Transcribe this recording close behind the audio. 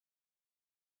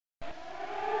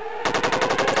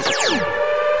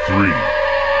3, 2,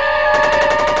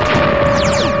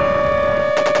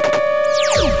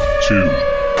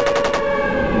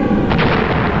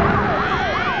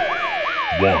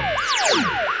 1.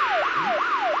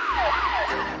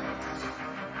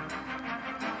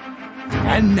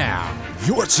 And now,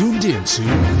 you're tuned into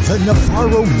the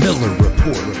Navarro-Miller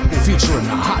Report, featuring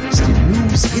the hottest in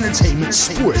news, entertainment,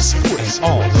 sports, and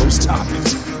all those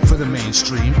topics for the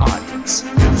mainstream audience.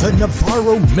 The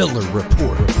Navarro-Miller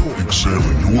Report.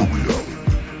 Examine your reality.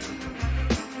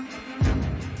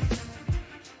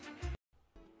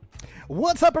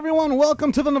 What's up, everyone?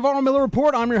 Welcome to the Navarro-Miller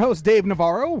Report. I'm your host, Dave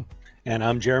Navarro. And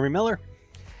I'm Jeremy Miller.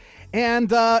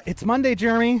 And it's Monday,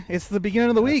 Jeremy. It's the beginning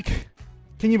of the week.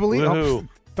 Can you believe it? Oh,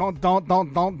 don't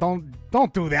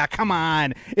do that. Come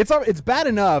on. It's bad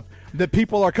enough that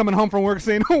people are coming home from work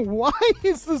saying, oh, why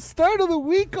is the start of the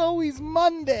week always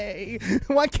Monday?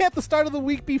 Why can't the start of the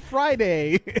week be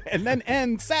Friday and then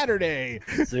end Saturday?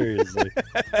 Seriously.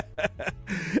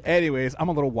 Anyways, I'm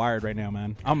a little wired right now,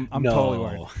 man. I'm totally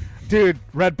wired. Dude,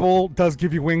 Red Bull does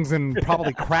give you wings and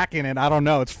probably cracking it. I don't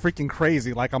know. It's freaking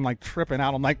crazy. Like, I'm like tripping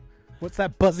out. I'm like, what's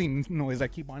that buzzing noise I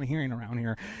keep on hearing around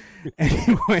here?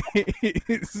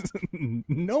 Anyways,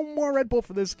 no more Red Bull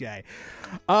for this guy.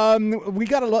 We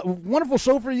got a wonderful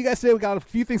show for you guys today. We got a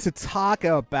few things to talk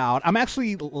about. I'm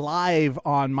actually live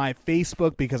on my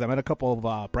Facebook because I met a couple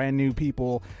of brand new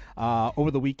people over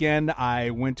the weekend.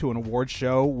 I went to an award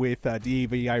show with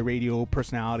DAVI radio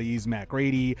personalities, Matt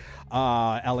Grady,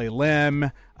 L.A.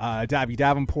 Lim, Davy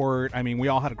Davenport. I mean, we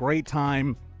all had a great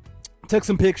time. Took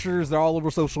some pictures. They're all over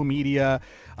social media.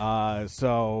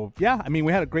 So, yeah, I mean,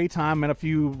 we had a great time. Met a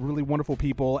few really wonderful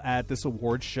people at this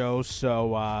award show.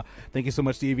 So, thank you so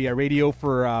much, DAVI Radio,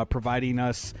 for providing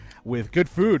us with good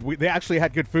food. They actually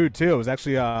had good food, too. It was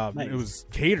actually nice. It was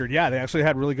catered. Yeah, they actually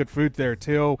had really good food there,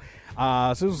 too.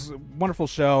 So it was a wonderful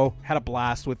show. Had a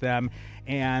blast with them.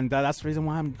 And that's the reason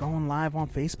why I'm going live on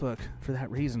Facebook for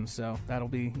that reason. So that'll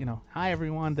be, hi,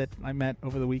 everyone that I met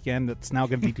over the weekend that's now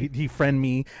going to defriend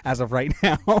me as of right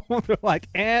now. They're like,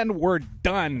 and we're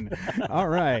done. All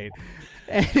right.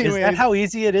 Anyways, is that how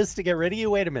easy it is to get rid of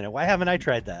you? Wait a minute. Why haven't I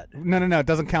tried that? No. It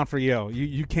doesn't count for you.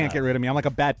 You can't get rid of me. I'm like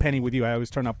a bad penny with you. I always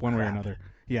turn up one way or another.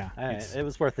 Yeah. It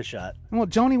was worth a shot. Well,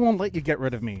 Joni won't let you get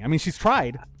rid of me. I mean, she's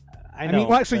tried. I know.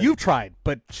 Well, actually, you've tried,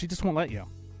 but she just won't let you.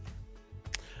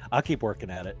 I'll keep working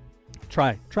at it.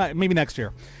 Try. Maybe next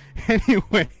year.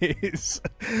 Anyways,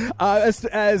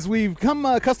 as we've come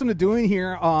accustomed to doing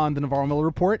here on the Navarro-Miller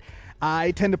Report,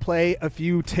 I tend to play a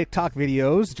few TikTok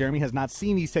videos. Jeremy has not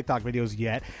seen these TikTok videos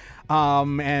yet.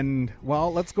 And,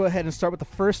 well, let's go ahead and start with the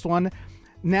first one.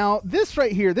 Now, this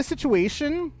right here, this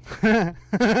situation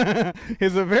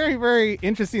is a very, very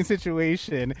interesting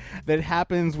situation that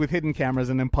happens with hidden cameras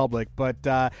and in public.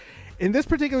 But in this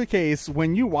particular case,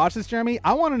 when you watch this, Jeremy,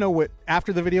 I want to know what,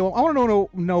 after the video, I want to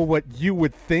know what you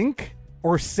would think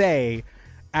or say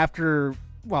after,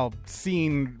 well,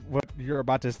 seeing what you're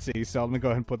about to see. So let me go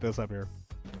ahead and put this up here.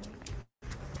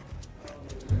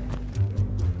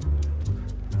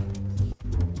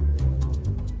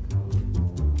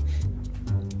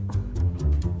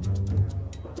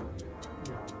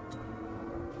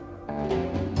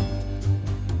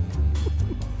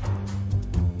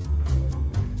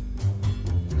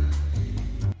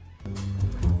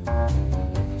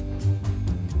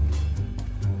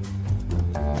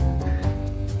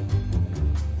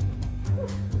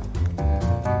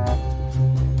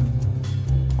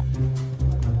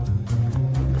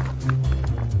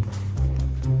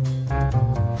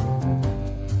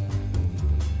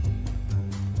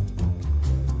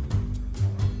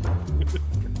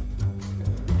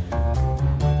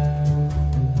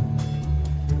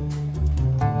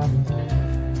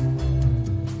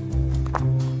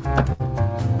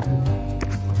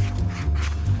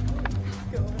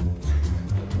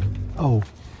 Oh,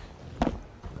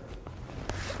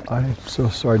 I'm so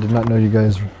sorry. I did not know you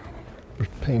guys were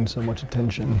paying so much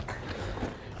attention.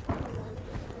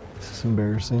 This is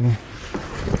embarrassing.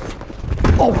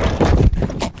 Oh!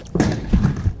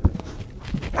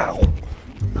 Ow!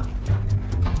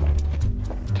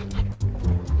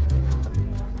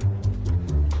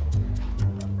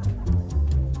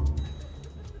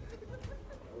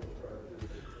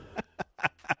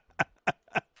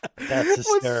 That's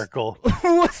hysterical.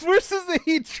 What's worse is that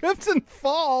he trips and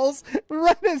falls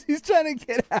right as he's trying to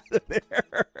get out of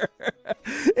there.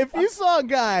 If you saw a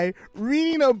guy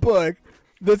reading a book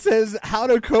that says how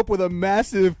to cope with a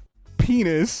massive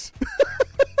penis.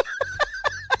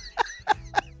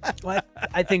 Well,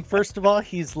 I think, first of all,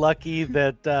 he's lucky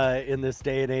that in this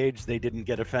day and age they didn't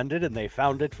get offended and they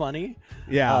found it funny.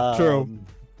 Yeah, true.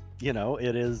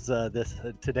 it is this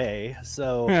today.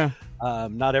 So Yeah.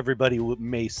 not everybody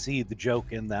may see the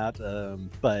joke in that,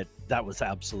 but that was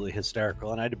absolutely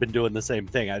hysterical. And I'd have been doing the same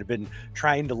thing. I'd have been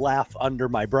trying to laugh under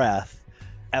my breath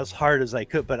as hard as I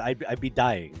could, but I'd be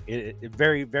dying. It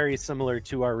very, very similar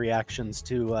to our reactions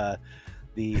to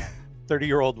the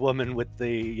 30-year-old woman with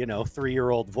the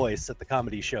 3-year-old voice at the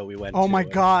comedy show we went to. Oh my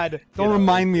God! Don't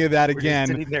remind me of that We're just again.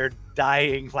 sitting there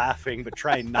dying laughing, but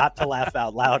trying not to laugh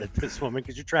out loud at this woman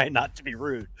because you're trying not to be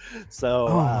rude. So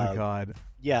Oh my God,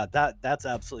 yeah, that's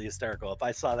absolutely hysterical. If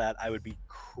I saw that, I would be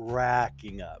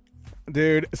cracking up.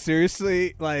 dude!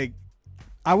 Seriously, like,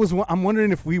 I'm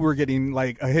wondering if we were getting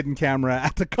like a hidden camera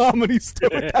at the comedy store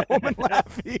with that woman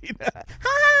laughing.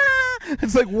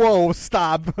 It's like, whoa,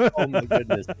 stop! Oh my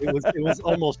goodness, it was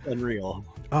almost unreal.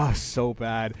 Oh, so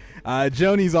bad.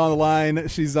 Joni's on the line.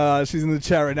 She's in the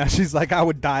chat right now. She's like, I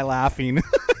would die laughing.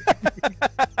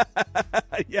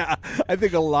 Yeah, I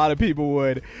think a lot of people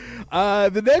would.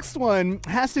 The next one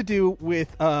has to do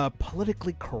with a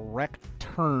politically correct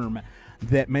term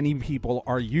that many people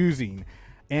are using.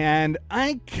 And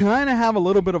I kind of have a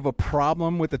little bit of a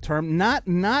problem with the term,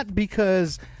 not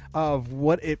because of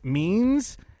what it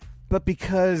means, but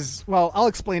because, well, I'll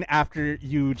explain after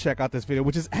you check out this video,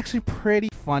 which is actually pretty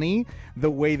funny the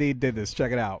way they did this.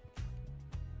 Check it out.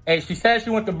 Hey, she said she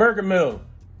went to Burger Mill.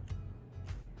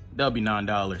 That'll be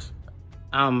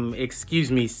 $9.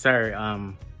 Excuse me,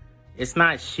 sir. It's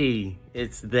not she,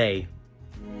 it's they.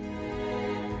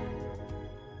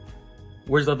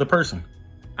 Where's the other person?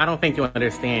 I don't think you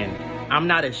understand. I'm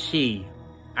not a she.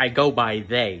 I go by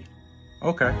they.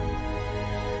 Okay.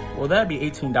 Well, that'd be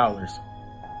 $18.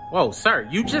 Whoa, sir,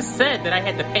 you just said that I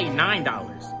had to pay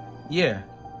 $9. Yeah.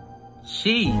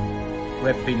 She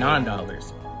would have to pay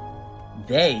 $9.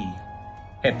 They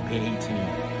have to pay 18.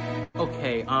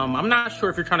 Okay, I'm not sure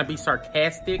if you're trying to be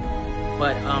sarcastic,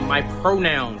 but my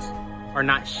pronouns are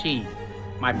not she.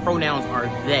 My pronouns are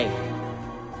they.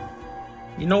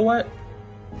 You know what?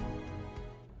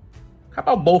 How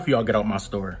about both of y'all get out my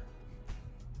store?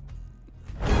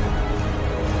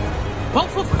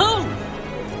 Both of who?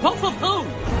 Both of who?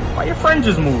 Why your friend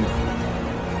just moved?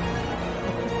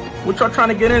 What y'all trying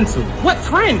to get into? What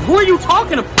friend? Who are you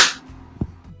talking about?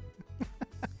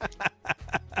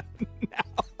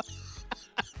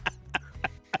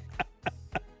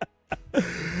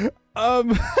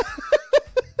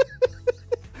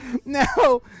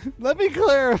 Now, let me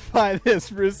clarify this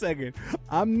for a second.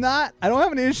 I don't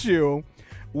have an issue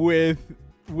with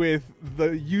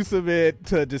the use of it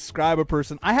to describe a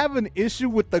person. I have an issue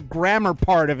with the grammar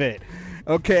part of it.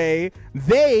 Okay?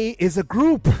 They is a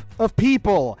group of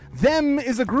people. Them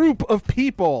is a group of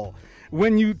people.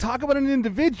 When you talk about an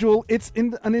individual, it's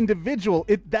an individual.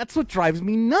 That's what drives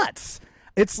me nuts.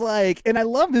 It's like, and I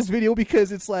love this video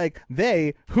because it's like,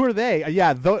 they, who are they?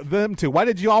 Yeah, them two. Why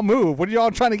did you all move? What are you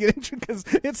all trying to get into? Because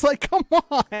it's like, come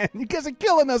on, you guys are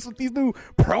killing us with these new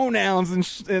pronouns and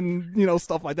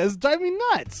stuff like that. It's driving me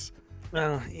nuts.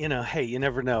 Well, hey, you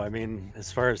never know. I mean,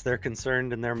 as far as they're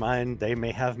concerned, in their mind, they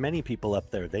may have many people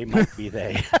up there. They might be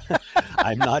they.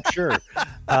 I'm not sure.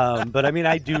 But I mean,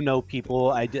 I do know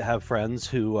people. I have friends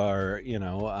who are,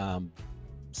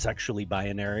 sexually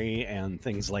binary and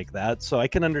things like that. So I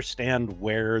can understand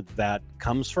where that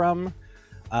comes from.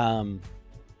 I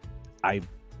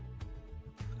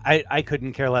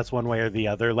couldn't care less one way or the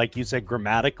other. Like you said,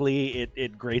 grammatically,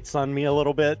 it grates on me a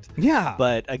little bit. Yeah.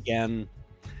 But again,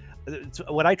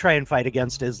 what I try and fight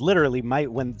against is literally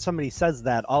when somebody says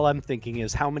that, all I'm thinking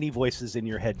is, how many voices in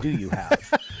your head do you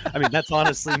have? I mean, that's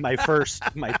honestly my first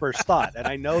thought. And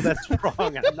I know that's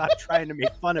wrong. I'm not trying to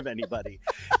make fun of anybody.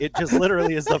 It just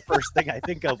literally is the first thing I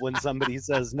think of when somebody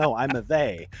says, no, I'm a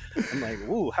they. I'm like,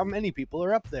 ooh, how many people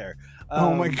are up there?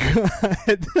 Oh my God.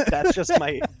 That's just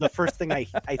the first thing I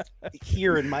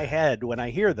hear in my head when I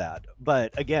hear that.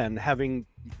 But again, having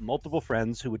multiple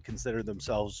friends who would consider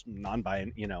themselves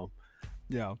non-binary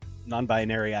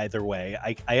either way,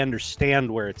 I understand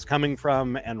where it's coming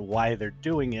from and why they're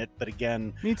doing it. But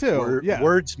again, me too.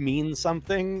 Words mean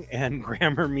something and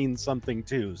grammar means something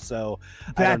too. So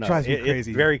that I don't know. Drives me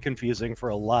crazy. It's very confusing for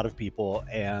a lot of people.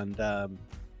 And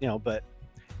but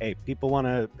hey, people want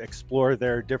to explore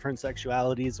their different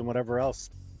sexualities and whatever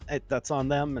else. That's on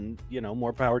them, and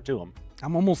more power to them.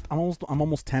 I'm almost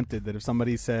tempted that if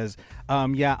somebody says,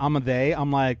 yeah, I'm a they,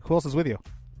 I'm like, who else is with you?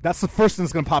 That's the first thing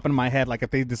that's going to pop into my head. Like, if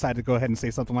they decide to go ahead and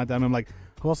say something like that, I'm like,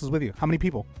 who else is with you? How many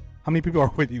people? How many people are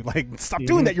with you? Like, stop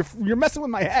doing that. You're messing with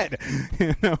my head.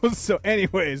 So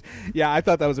anyways, yeah, I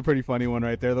thought that was a pretty funny one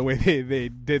right there, the way they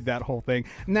did that whole thing.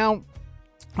 Now,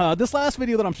 this last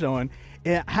video that I'm showing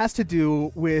It has to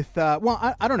do with,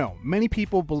 I don't know. Many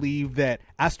people believe that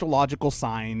astrological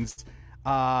signs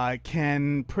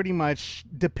can pretty much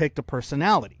depict a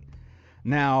personality.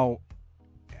 Now,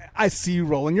 I see you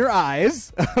rolling your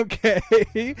eyes.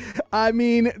 Okay, I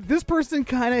mean, this person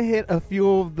kind of hit a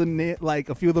few of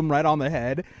them right on the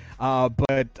head.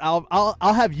 But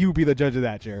I'll have you be the judge of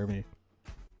that, Jeremy.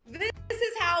 This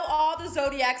is how all the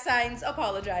zodiac signs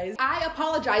apologize. I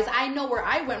apologize. I know where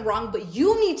I went wrong, but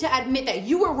you need to admit that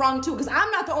you were wrong too, because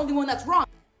I'm not the only one that's wrong.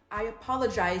 I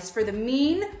apologize for the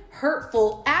mean,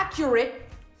 hurtful, accurate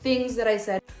things that I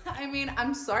said. I mean,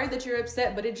 I'm sorry that you're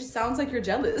upset, but it just sounds like you're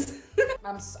jealous.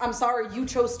 I'm sorry you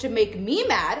chose to make me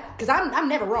mad, because I'm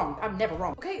never wrong. I'm never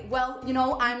wrong. Okay, well,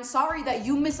 I'm sorry that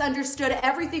you misunderstood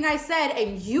everything I said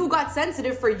and you got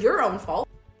sensitive for your own fault.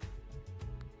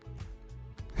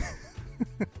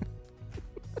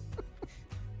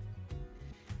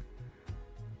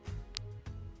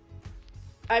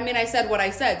 I mean, I said what I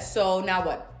said, so now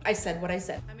what? I said what I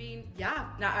said. I mean, yeah,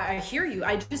 now I hear you.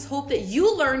 I just hope that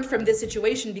you learned from this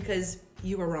situation because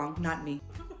you were wrong, not me.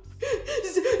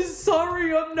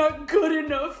 Sorry, I'm not good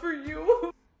enough for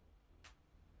you.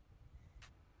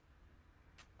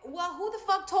 Well, who the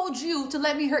fuck told you to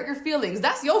let me hurt your feelings?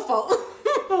 That's your fault.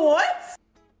 What?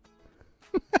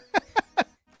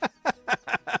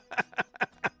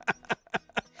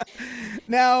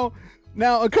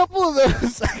 Now, a couple of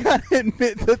those, I gotta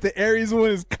admit that the Aries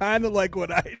one is kind of like what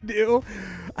I do.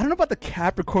 I don't know about the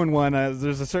Capricorn one.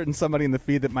 There's a certain somebody in the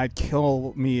feed that might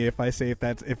kill me if I say if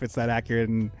it's that accurate.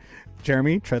 And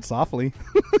Jeremy, tread softly.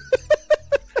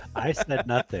 I said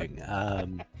nothing.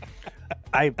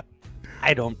 I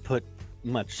don't put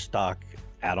much stock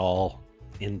at all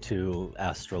into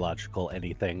astrological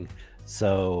anything.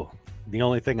 So the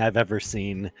only thing I've ever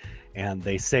seen, and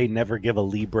they say never give a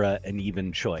Libra an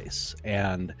even choice.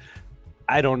 And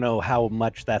I don't know how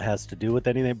much that has to do with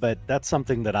anything, but that's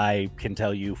something that I can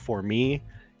tell you for me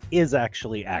is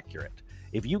actually accurate.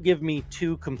 If you give me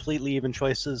two completely even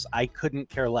choices, I couldn't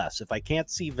care less. If I can't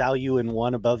see value in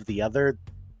one above the other,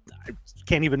 I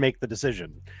can't even make the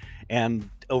decision. And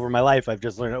over my life, I've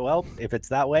just learned, well, if it's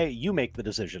that way, you make the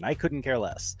decision. I couldn't care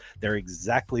less. They're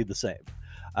exactly the same.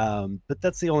 But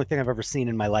that's the only thing I've ever seen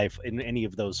in my life in any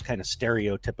of those kind of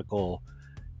stereotypical,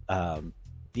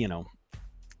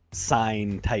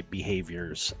 sign type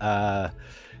behaviors.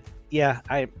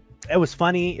 It was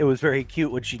funny. It was very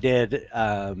cute what she did.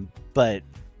 But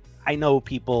I know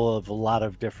people of a lot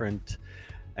of different,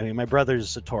 my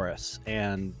brother's a Taurus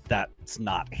and that's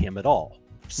not him at all.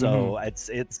 So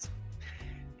it's,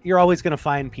 you're always going to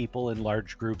find people in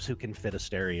large groups who can fit a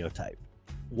stereotype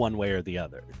one way or the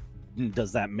other.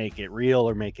 Does that make it real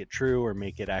or make it true or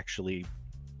make it actually,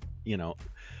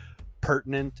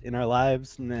 pertinent in our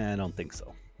lives? Nah, I don't think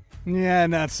so. Yeah,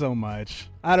 not so much.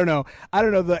 I don't know.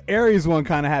 The Aries one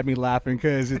kind of had me laughing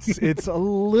because it's a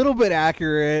little bit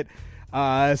accurate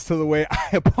as to the way I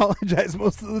apologize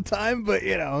most of the time, but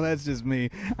that's just me.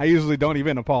 I usually don't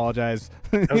even apologize.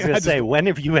 I was gonna say, when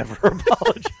have you ever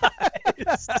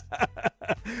apologized?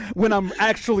 When I'm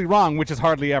actually wrong, which is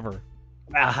hardly ever.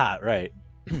 Aha, right.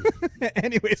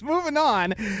 Anyways, moving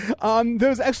on.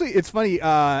 There's actually, it's funny,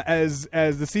 as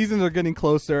the seasons are getting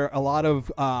closer, a lot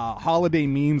of holiday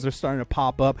memes are starting to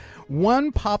pop up.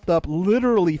 One popped up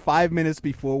literally 5 minutes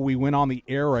before we went on the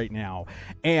air right now,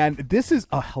 and this is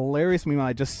a hilarious meme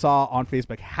I just saw on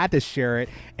Facebook. Had to share it.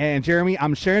 And Jeremy,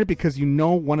 I'm sharing it because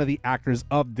one of the actors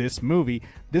of this movie.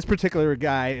 This particular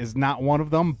guy is not one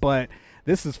of them, but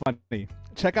this is funny.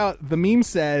 Check out, the meme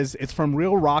says it's from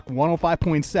Real Rock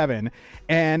 105.7,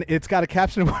 and it's got a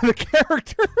caption of one of the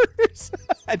characters.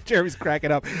 Jeremy's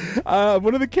cracking up.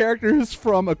 One of the characters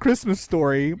from A Christmas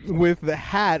Story with the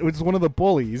hat, which is one of the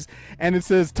bullies, and it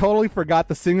says, totally forgot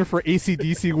the singer for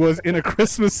AC/DC was in A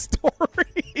Christmas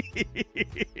Story.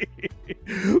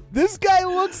 This guy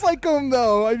looks like him,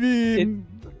 though.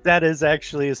 That is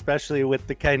actually, especially with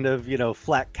the kind of,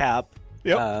 flat cap.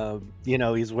 Yep.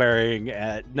 He's wearing.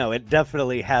 It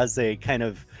definitely has a kind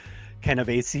of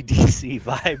AC/DC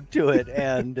vibe to it,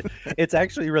 and it's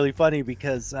actually really funny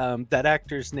because that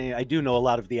actor's name. I do know a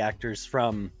lot of the actors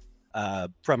from A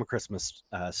Christmas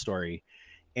Story,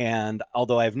 and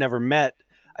although I've never met,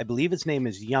 I believe his name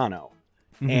is Yano.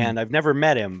 And I've never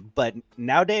met him, but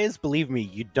nowadays, believe me,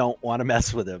 you don't want to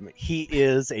mess with him. He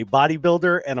is a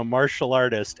bodybuilder and a martial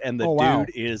artist, and the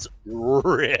dude is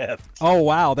ripped. Oh,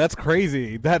 wow. That's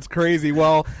crazy.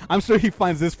 Well, I'm sure he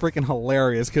finds this freaking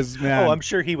hilarious because, man. Oh, I'm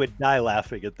sure he would die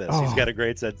laughing at this. He's got a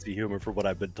great sense of humor for what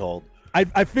I've been told.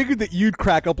 I figured that you'd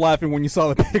crack up laughing when you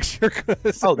saw the picture.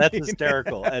 Oh, that's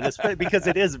hysterical, and especially because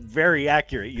it is very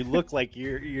accurate. You look like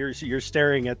you're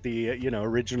staring at the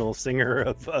original singer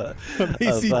of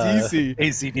AC/DC.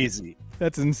 AC/DC.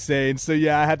 That's insane. So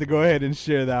yeah, I had to go ahead and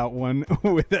share that one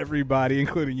with everybody,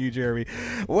 including you, Jeremy.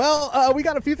 Well, we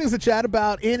got a few things to chat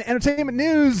about in entertainment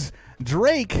news.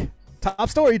 Drake. Top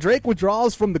story, Drake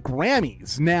withdraws from the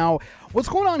Grammys. Now, what's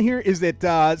going on here is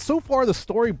that so far the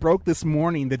story broke this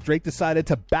morning that Drake decided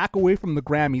to back away from the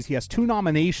Grammys. He has 2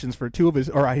 nominations for 2 of his,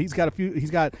 or he's got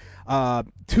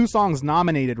 2 songs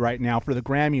nominated right now for the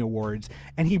Grammy Awards,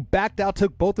 and he backed out,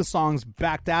 took both the songs,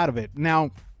 backed out of it.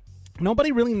 Now,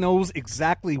 nobody really knows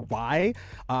exactly why.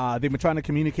 They've been trying to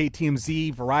communicate,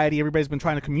 TMZ, Variety, everybody's been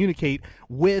trying to communicate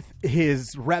with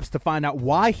his reps to find out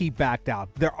why he backed out.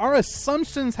 There are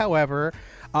assumptions, however,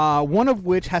 one of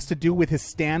which has to do with his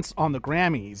stance on the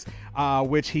Grammys,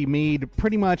 which he made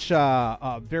pretty much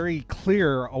very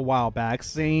clear a while back,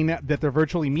 saying that they're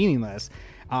virtually meaningless.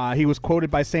 He was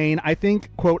quoted by saying, I think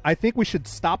we should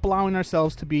stop allowing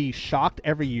ourselves to be shocked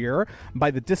every year by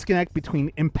the disconnect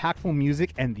between impactful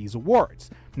music and these awards.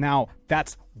 Now,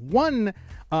 that's one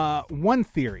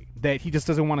theory, that he just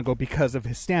doesn't want to go because of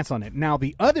his stance on it. Now,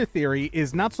 the other theory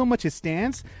is not so much his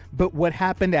stance, but what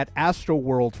happened at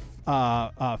Astroworld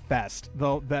Fest,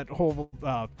 that whole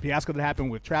fiasco that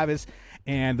happened with Travis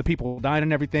and the people dying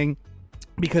and everything.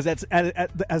 Because as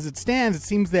it stands, it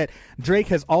seems that Drake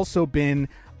has also been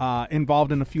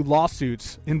involved in a few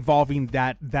lawsuits involving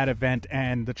that event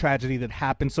and the tragedy that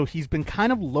happened. So he's been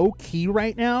kind of low key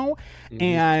right now,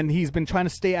 and he's been trying to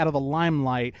stay out of the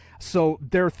limelight. So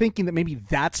they're thinking that maybe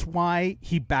that's why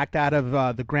he backed out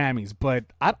of the Grammys. But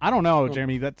I don't know,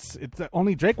 Jeremy. It's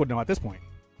only Drake would know at this point.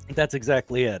 That's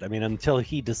exactly it. I mean, until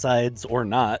he decides or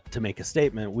not to make a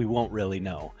statement, we won't really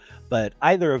know. But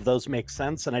either of those makes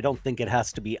sense, and I don't think it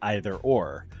has to be either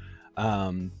or.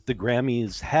 The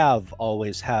Grammys have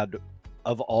always had,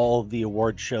 of all the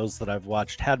award shows that I've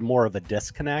watched, had more of a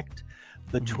disconnect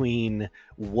between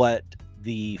what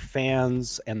the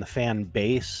fans and the fan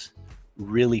base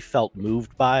really felt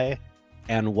moved by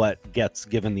and what gets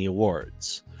given the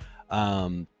awards.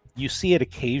 You see it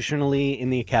occasionally in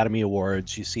the Academy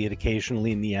Awards, you see it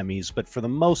occasionally in the Emmys, but for the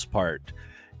most part,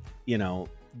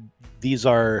 these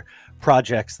are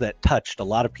projects that touched a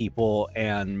lot of people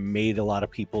and made a lot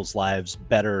of people's lives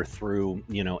better through,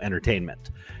 entertainment.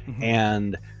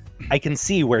 And I can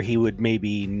see where he would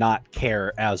maybe not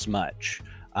care as much.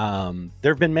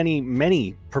 There have been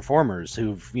many performers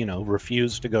who've,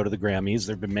 refused to go to the Grammys.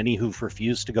 There have been many who've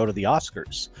refused to go to the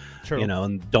Oscars,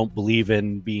 and don't believe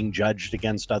in being judged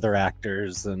against other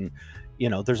actors. And,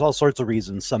 there's all sorts of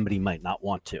reasons somebody might not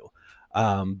want to.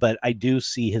 But I do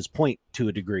see his point to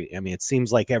a degree. I mean, it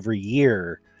seems like every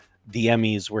year the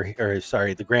Grammys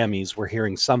were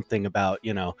hearing something about,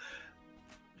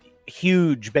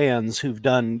 huge bands who've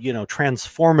done,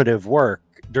 transformative work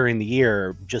during the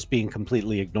year just being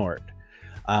completely ignored.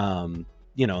 And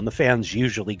the fans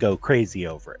usually go crazy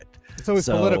over it. It's always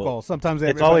political. Sometimes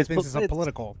it's always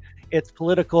political. It's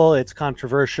political, it's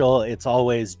controversial, it's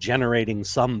always generating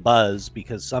some buzz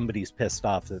because somebody's pissed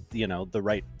off that, the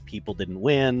right people didn't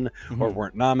win or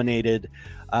weren't nominated.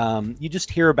 You just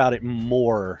hear about it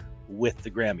more with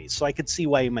the Grammys. So I could see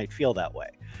why you might feel that way.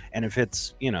 And if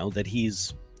it's, that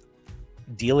he's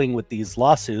dealing with these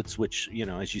lawsuits, which,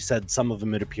 as you said, some of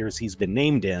them it appears he's been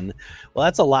named in, well,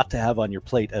 that's a lot to have on your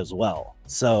plate as well.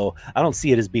 So I don't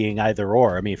see it as being either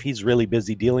or. I mean, if he's really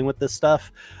busy dealing with this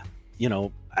stuff,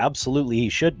 absolutely he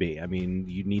should be. I mean,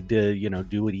 you need to,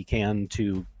 do what he can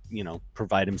to,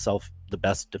 provide himself the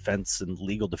best defense and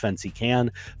legal defense he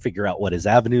can, figure out what his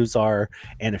avenues are.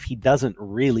 And if he doesn't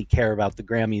really care about the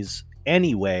Grammys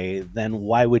anyway, then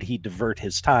why would he divert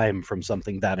his time from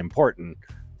something that important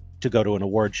to go to an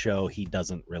award show he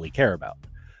doesn't really care about?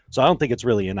 So I don't think it's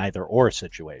really an either or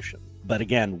situation. But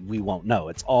again, we won't know.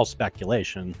 It's all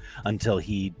speculation until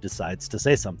he decides to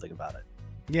say something about it.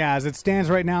 Yeah, as it stands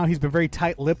right now, he's been very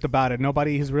tight-lipped about it.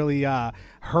 Nobody has really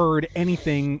heard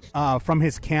anything from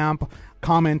his camp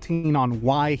commenting on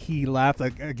why he left.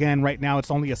 Again, right now, it's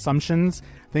only assumptions.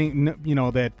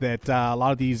 That a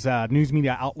lot of these news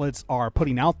media outlets are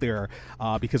putting out there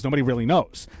because nobody really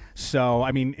knows. So,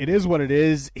 I mean, it is what it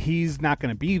is. He's not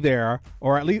going to be there,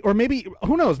 or maybe,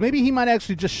 who knows? Maybe he might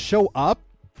actually just show up.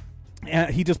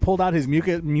 And he just pulled out his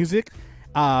music.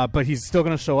 But he's still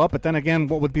going to show up. But then again,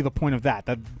 what would be the point of that?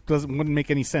 That wouldn't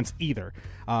make any sense either.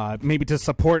 Maybe to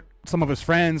support some of his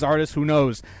friends, artists, who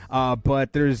knows?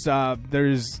 But there's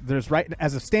right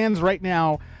as it stands right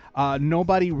now,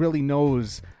 nobody really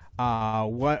knows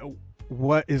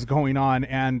what is going on.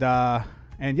 And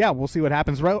And yeah, we'll see what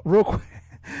happens real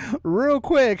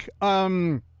quick.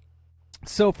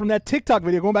 So from that TikTok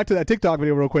video, going back to that TikTok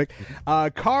video real quick,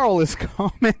 Carl is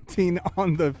commenting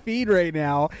on the feed right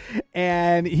now,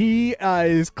 and he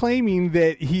is claiming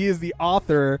that he is the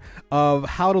author of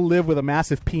How to Live with a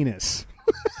Massive Penis.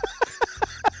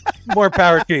 More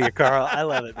power to you, Carl. I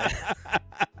love it, man.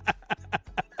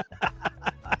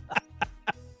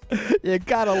 You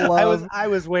gotta love. I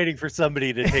was waiting for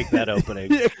somebody to take that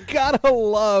opening. You gotta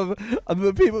love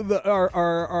the people that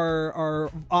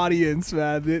our audience,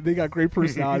 man. They got great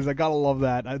personalities. I gotta love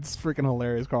that. It's freaking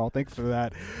hilarious, Carl. Thanks for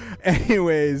that.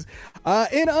 Anyways,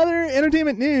 in other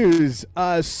entertainment news,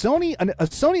 a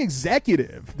Sony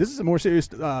executive. This is a more serious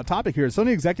topic here. A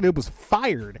Sony executive was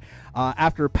fired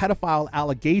after pedophile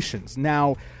allegations.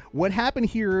 Now, what happened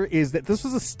here is that this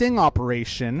was a sting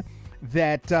operation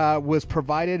that was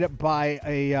provided by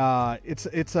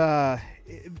it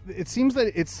seems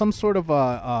that it's some sort of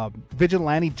a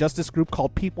vigilante justice group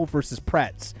called People versus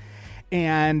Preds,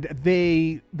 and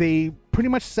they pretty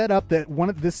much set up that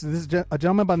this a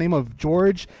gentleman by the name of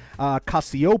George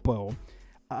Casiopo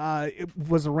it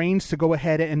was arranged to go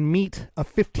ahead and meet a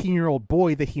 15-year-old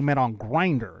boy that he met on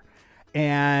Grindr.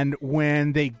 And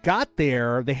when they got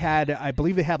there, I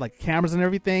believe they had like cameras and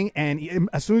everything. And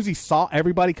as soon as he saw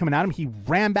everybody coming at him, he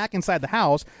ran back inside the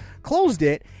house, closed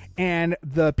it, and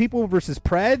the People versus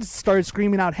Preds started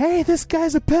screaming out, "Hey, this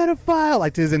guy's a pedophile!"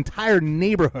 Like to his entire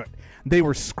neighborhood. They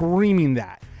were screaming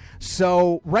that.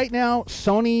 So right now,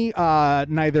 Sony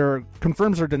neither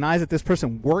confirms or denies that this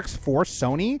person works for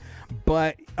Sony,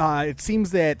 but it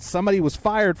seems that somebody was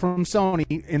fired from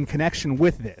Sony in connection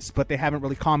with this, but they haven't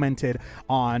really commented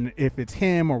on if it's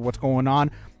him or what's going on.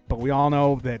 But we all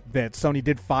know that Sony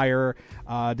did fire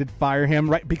him,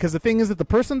 right? Because the thing is that the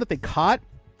person that they caught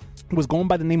was going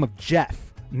by the name of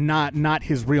Jeff, not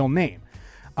his real name.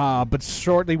 But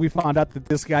shortly we found out that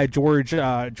this guy, George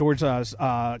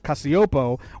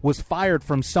Casiopo, was fired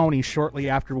from Sony shortly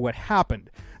after what happened.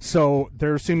 So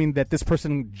they're assuming that this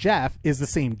person, Jeff, is the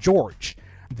same George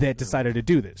that decided to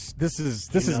do this. This is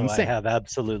insane. I have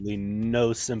absolutely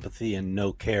no sympathy and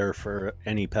no care for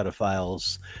any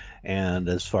pedophiles. And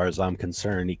as far as I'm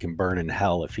concerned, he can burn in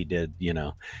hell if he did,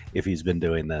 if he's been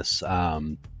doing this.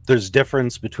 There's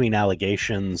difference between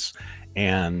allegations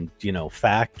and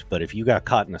fact, but if you got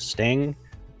caught in a sting,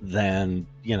 then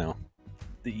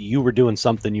you were doing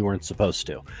something you weren't supposed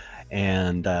to.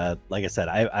 And like I said,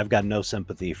 I've got no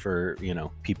sympathy for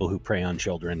people who prey on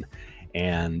children,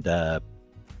 and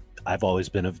I've always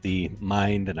been of the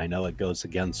mind, and I know it goes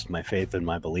against my faith and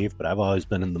my belief, but I've always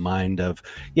been in the mind of,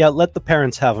 let the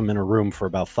parents have them in a room for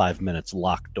about 5 minutes,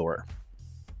 locked door.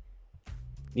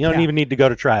 You don't even need to go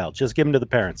to trial. Just give them to the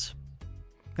parents.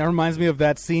 That reminds me of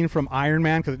that scene from Iron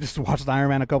Man, because I just watched Iron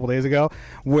Man a couple days ago,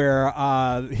 where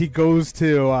he goes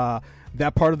to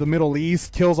that part of the Middle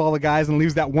East, kills all the guys, and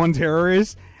leaves that one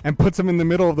terrorist, and puts him in the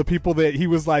middle of the people that he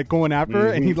was like going after,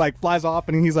 and he like flies off,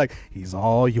 and he's like, "He's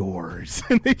all yours,"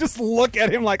 and they just look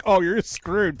at him like, "Oh, you're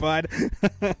screwed, bud."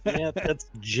 Yeah, that's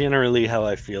generally how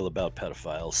I feel about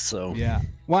pedophiles. So yeah,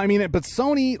 well, I mean, but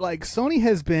Sony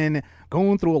has been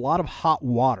going through a lot of hot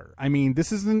water. I mean,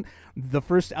 this isn't the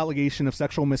first allegation of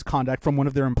sexual misconduct from one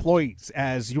of their employees.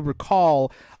 As you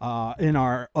recall, in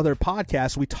our other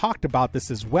podcast, we talked about this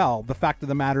as well. The fact of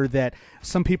the matter that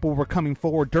some people were coming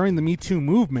forward during the Me Too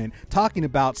movement talking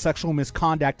about sexual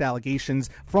misconduct allegations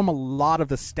from a lot of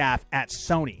the staff at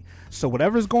Sony. So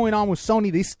whatever's going on with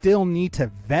Sony, they still need to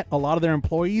vet a lot of their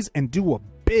employees and do a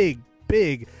big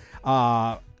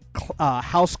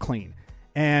house clean.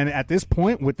 And at this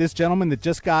point, with this gentleman that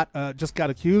just got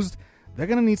accused, they're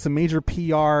going to need some major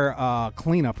PR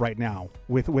cleanup right now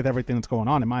with everything that's going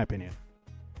on, in my opinion.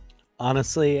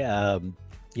 Honestly,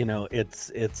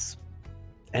 it's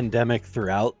endemic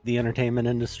throughout the entertainment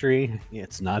industry.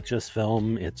 It's not just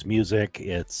film, it's music,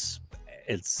 it's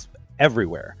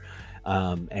everywhere.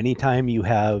 Anytime you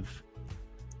have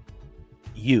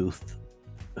youth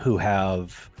who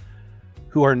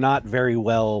are not very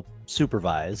well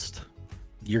supervised,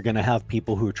 you're going to have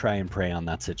people who try and prey on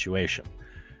that situation.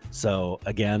 So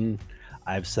again,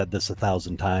 I've said this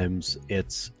 1,000 times.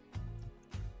 It's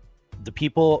the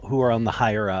people who are on the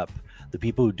higher up, the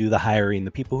people who do the hiring,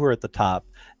 the people who are at the top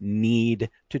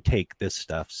need to take this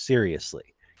stuff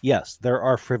seriously. Yes, there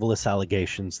are frivolous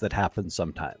allegations that happen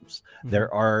sometimes. Mm-hmm.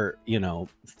 There are,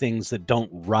 things that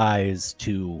don't rise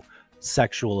to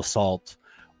sexual assault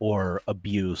or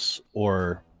abuse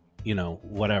or,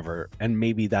 whatever. And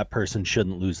maybe that person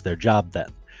shouldn't lose their job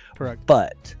then. Correct.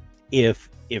 But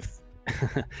if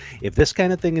if this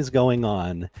kind of thing is going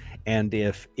on, and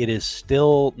if it is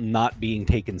still not being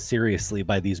taken seriously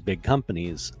by these big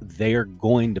companies, they are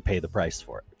going to pay the price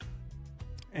for it.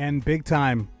 And big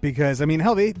time, because I mean,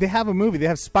 hell, they have a movie. They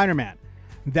have Spider-Man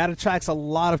that attracts a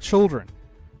lot of children.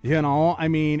 You know, I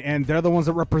mean, and they're the ones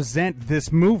that represent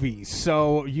this movie.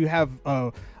 So you have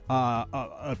a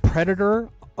predator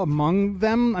among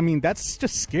them. I mean, that's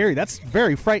just scary. That's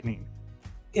very frightening.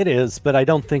 It is, but I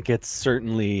don't think it's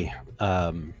certainly.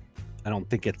 I don't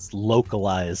think it's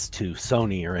localized to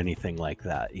Sony or anything like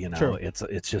that. You know, True.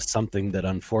 It's just something that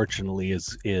unfortunately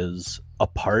is a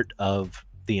part of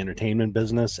the entertainment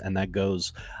business, and that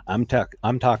goes. I'm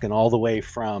talking all the way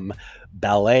from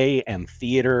ballet and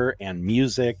theater and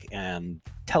music and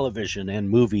television and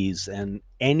movies and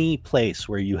any place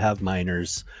where you have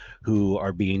minors who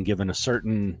are being given a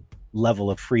certain level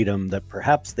of freedom that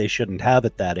perhaps they shouldn't have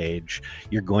at that age.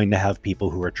 You're going to have people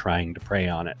who are trying to prey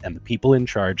on it, and the people in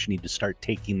charge need to start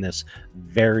taking this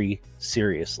very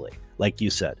seriously. Like you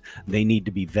said, they need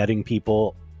to be vetting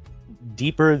people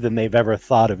deeper than they've ever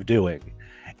thought of doing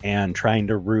and trying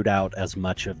to root out as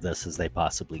much of this as they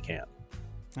possibly can.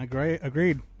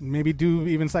 Agreed. Maybe do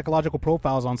even psychological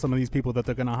profiles on some of these people that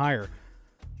they're going to hire.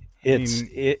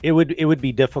 It would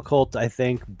be difficult, I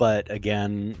think, but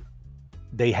again,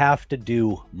 they have to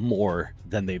do more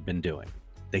than they've been doing.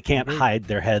 They can't hide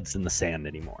their heads in the sand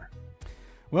anymore.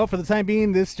 Well, for the time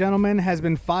being, this gentleman has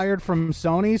been fired from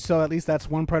Sony, so at least that's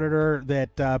one predator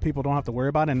that people don't have to worry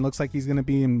about, and it looks like he's going to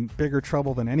be in bigger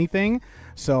trouble than anything.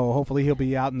 So hopefully he'll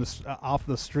be out in the off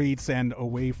the streets and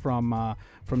away from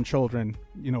children,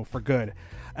 you know, for good.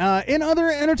 In other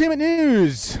entertainment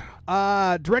news,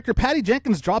 director Patty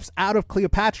Jenkins drops out of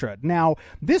Cleopatra. Now,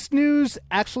 this news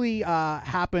actually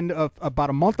happened about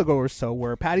a month ago or so,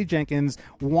 where Patty Jenkins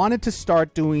wanted to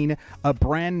start doing a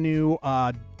brand new,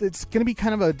 it's going to be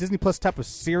kind of a Disney Plus type of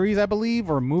series, I believe,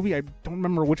 or a movie. I don't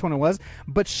remember which one it was,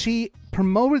 but she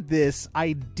promoted this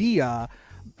idea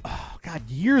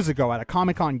years ago at a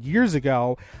Comic-Con years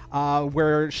ago,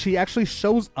 where she actually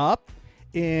shows up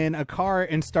in a car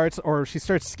and she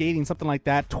starts skating, something like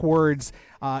that, towards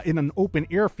in an open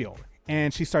airfield,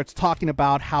 and she starts talking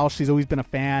about how she's always been a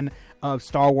fan of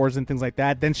Star Wars and things like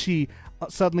that. Then she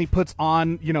suddenly puts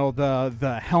on, you know,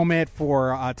 the helmet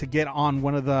for to get on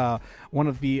one of the what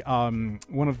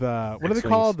are they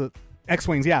called, the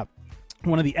X-Wings? Yeah,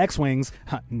 one of the X-Wings.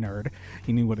 Nerd,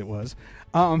 he knew what it was.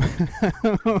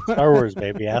 Star Wars,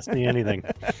 baby, ask me anything.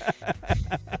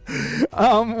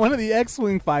 One of the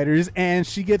X-Wing fighters, and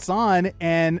she gets on,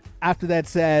 and after that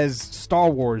says Star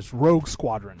Wars Rogue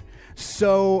Squadron.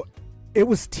 So it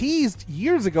was teased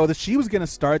years ago that she was going to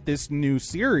start this new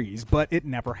series, but it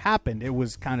never happened. It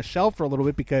was kind of shelved for a little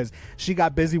bit because she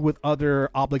got busy with other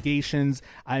obligations.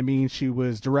 I mean, she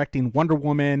was directing Wonder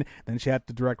Woman, then she had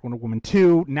to direct Wonder Woman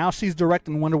 2. Now she's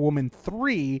directing Wonder Woman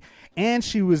 3, and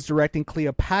she was directing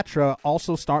Cleopatra,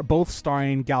 also both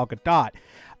starring Gal Gadot.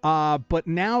 But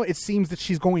now it seems that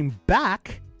she's going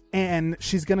back, and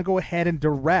she's going to go ahead and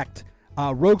direct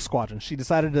Rogue Squadron. She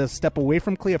decided to step away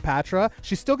from Cleopatra.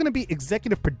 She's still going to be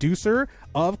executive producer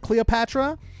of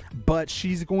Cleopatra, but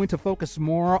she's going to focus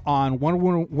more on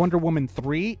Wonder Woman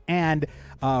 3 and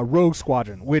Rogue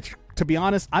Squadron, which, to be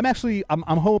honest, I'm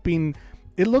hoping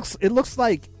it looks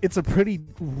like it's a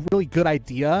really good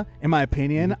idea, in my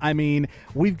opinion. I mean,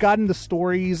 we've gotten the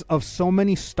stories of so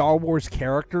many Star Wars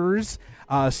characters,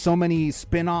 so many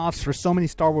spin-offs for so many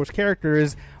Star Wars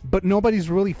characters, but nobody's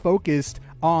really focused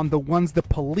on the ones that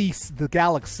police the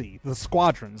galaxy, the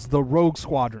squadrons, the rogue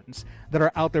squadrons that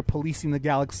are out there policing the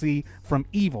galaxy from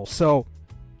evil. So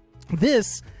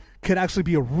this could actually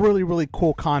be a really, really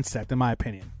cool concept, in my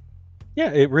opinion. Yeah,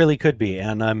 it really could be.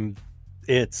 And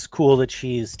it's cool that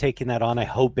she's taking that on. I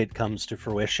hope it comes to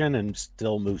fruition and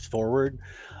still moves forward.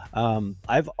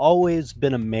 I've always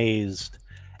been amazed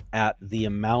at the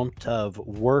amount of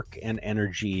work and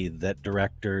energy that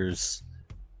directors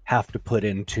have to put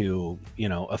into, you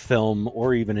know, a film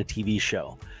or even a TV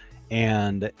show.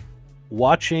 And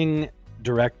watching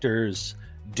directors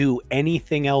do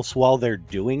anything else while they're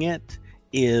doing it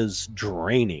is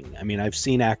draining. I mean, I've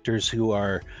seen actors who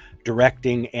are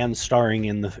directing and starring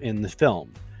in the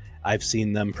film. I've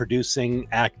seen them producing,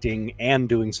 acting, and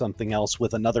doing something else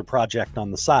with another project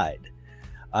on the side.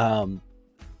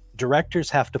 Directors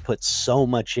have to put so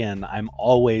much in. I'm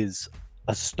always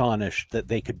astonished that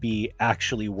they could be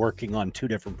actually working on two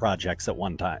different projects at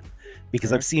one time,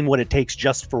 because I've seen what it takes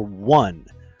just for one,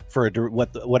 for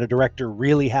what a director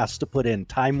really has to put in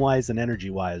time-wise and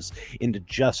energy-wise into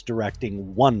just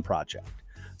directing one project.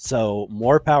 So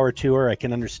more power to her. I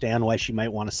can understand why she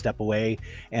might want to step away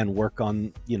and work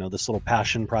on, this little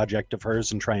passion project of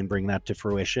hers and try and bring that to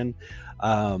fruition.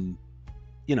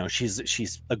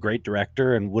 She's a great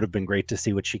director and would have been great to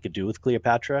see what she could do with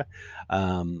Cleopatra.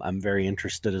 I'm very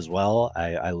interested as well.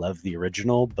 I love the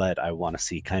original, but I want to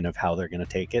see kind of how they're going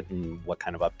to take it and what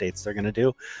kind of updates they're going to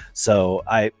do. So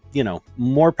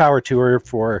more power to her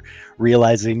for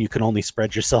realizing you can only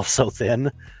spread yourself so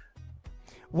thin.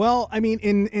 Well, I mean,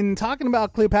 in talking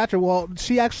about Cleopatra, well,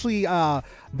 she actually,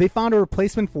 they found a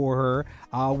replacement for her,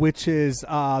 which is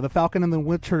the Falcon and the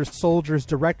Winter Soldier's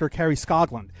director, Carrie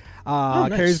Scogland.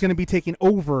 Nice. Carrie's going to be taking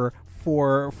over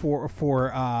for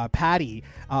Patty,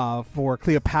 for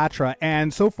Cleopatra.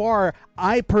 And so far,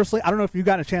 I don't know if you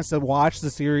got a chance to watch the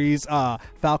series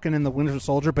Falcon and the Winter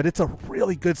Soldier, but it's a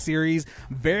really good series,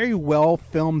 very well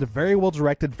filmed, very well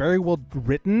directed, very well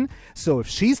written. So if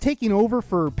she's taking over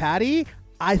for Patty,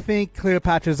 I think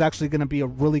Cleopatra is actually going to be a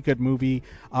really good movie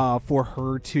for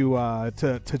her to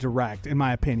direct, in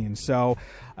my opinion. So,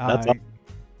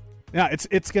 yeah,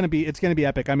 it's gonna be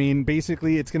epic. I mean,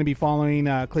 basically, it's gonna be following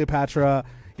Cleopatra,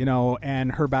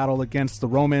 and her battle against the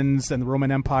Romans and the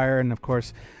Roman Empire, and of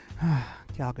course,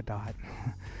 Gal Gadot.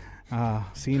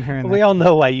 Seeing her, we all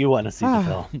know why you want to see the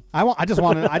film. I just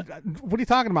want to. What are you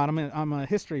talking about? I'm a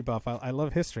history buff. I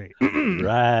love history.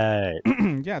 Right.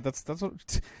 Yeah, that's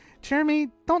what. Jeremy,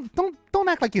 don't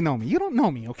act like you know me. You don't know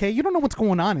me, okay? You don't know what's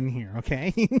going on in here,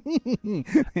 okay?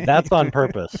 That's on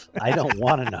purpose. I don't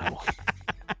want to know.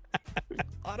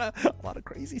 A lot of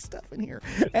crazy stuff in here.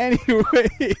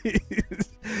 Anyways,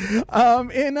 I'm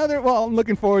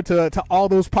looking forward to all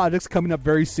those projects coming up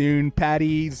very soon.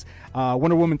 Patty's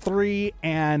Wonder Woman 3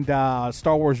 and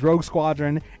Star Wars Rogue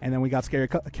Squadron, and then we got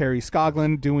Carrie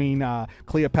Scogland doing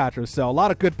Cleopatra. So a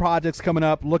lot of good projects coming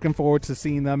up. Looking forward to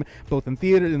seeing them both in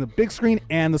theater, in the big screen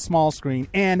and the small screen.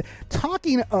 And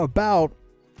talking about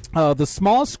the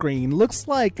small screen, looks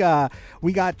like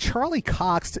we got Charlie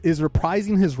Cox is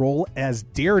reprising his role as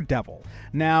Daredevil.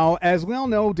 Now, as we all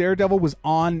know, Daredevil was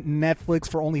on Netflix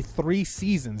for only 3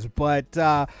 seasons, but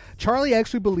Charlie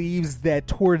actually believes that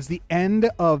towards the end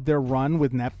of their run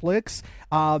with Netflix,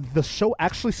 the show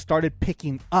actually started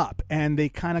picking up, and they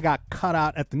kind of got cut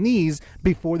out at the knees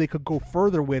before they could go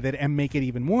further with it and make it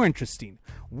even more interesting.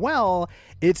 Well,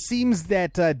 it seems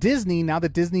that Disney, now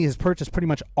that Disney has purchased pretty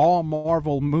much all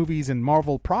Marvel movies and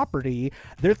Marvel property,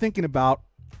 they're thinking about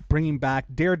bringing back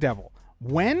Daredevil.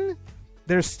 When?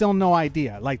 There's still no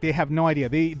idea. Like, they have no idea.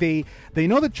 They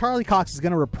know that Charlie Cox is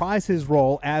going to reprise his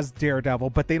role as Daredevil,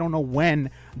 but they don't know when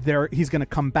he's going to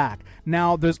come back.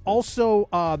 Now, there's also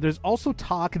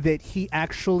talk that he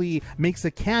actually makes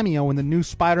a cameo in the new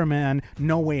Spider-Man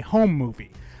No Way Home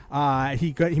movie.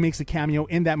 He makes a cameo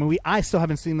in that movie. I still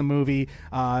haven't seen the movie.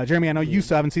 Jeremy, I know you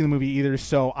still haven't seen the movie either,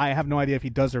 so I have no idea if he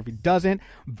does or if he doesn't.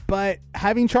 But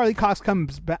having Charlie Cox come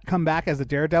back as a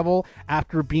Daredevil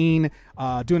after being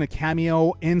doing a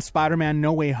cameo in Spider-Man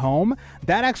No Way Home,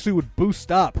 that actually would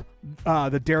boost up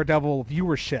the Daredevil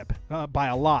viewership by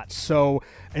a lot. So,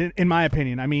 in my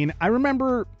opinion, I mean, I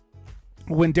remember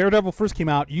when Daredevil first came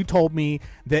out, you told me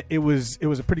that it was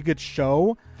a pretty good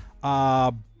show.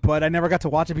 But I never got to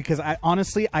watch it because I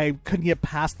couldn't get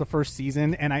past the first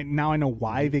season, and now I know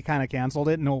why they kind of canceled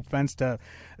it. No offense to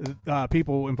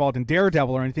people involved in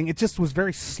Daredevil or anything. It just was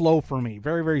very slow for me.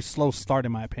 Very, very slow start,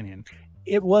 in my opinion.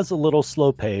 It was a little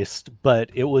slow paced,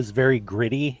 but it was very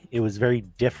gritty. It was very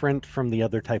different from the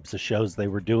other types of shows they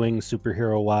were doing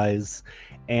superhero wise.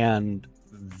 And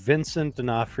Vincent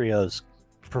D'Onofrio's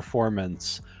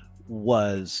performance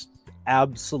was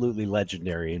absolutely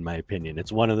legendary, in my opinion.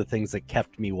 It's one of the things that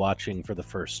kept me watching for the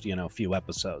first few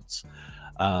episodes,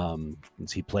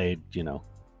 since he played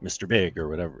Mr. Big or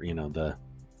whatever, the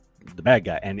bad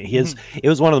guy, and it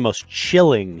was one of the most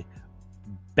chilling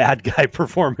bad guy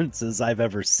performances I've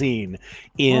ever seen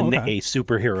in a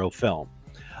superhero film.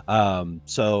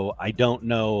 So I don't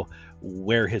know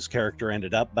where his character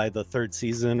ended up by the 3rd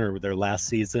season or their last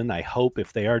season. I hope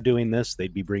if they are doing this,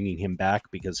 they'd be bringing him back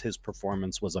because his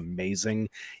performance was amazing.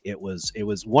 It was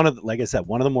one of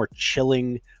the more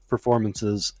chilling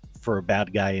performances for a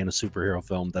bad guy in a superhero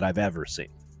film that I've ever seen.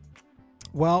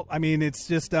 Well, I mean, it's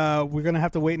just we're gonna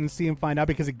have to wait and see and find out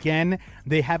because again,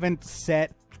 they haven't said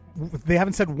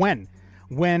when.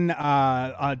 when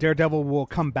Daredevil will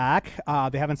come back.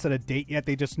 They haven't set a date yet.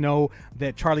 They just know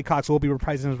that Charlie Cox will be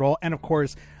reprising his role, and of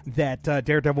course that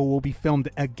Daredevil will be filmed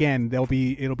again. It'll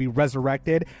be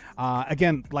resurrected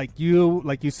again. Like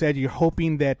you said, you're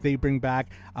hoping that they bring back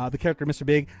the character Mr.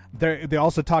 Big. They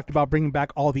also talked about bringing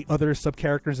back all the other sub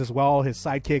characters as well, his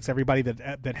sidekicks, everybody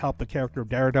that helped the character of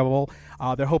Daredevil.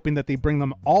 They're hoping that they bring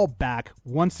them all back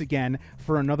once again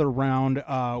for another round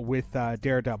with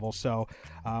Daredevil. So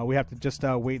we have to just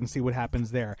wait and see what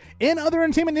happens there. In other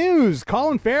entertainment news,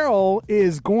 Colin Farrell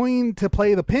is going to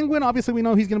play the Penguin. Obviously, we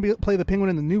know he's going to play the Penguin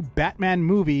in the new Batman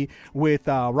movie with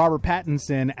Robert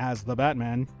Pattinson as the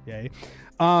Batman. Yay.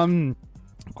 Of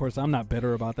course, I'm not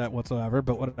bitter about that whatsoever,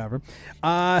 but whatever.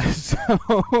 I've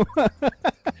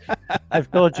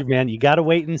told you, man, you got to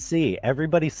wait and see.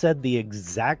 Everybody said the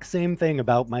exact same thing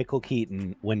about Michael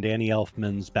Keaton when Danny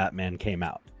Elfman's Batman came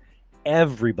out.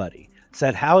 Everybody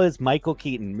said, how is Michael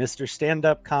Keaton, Mr.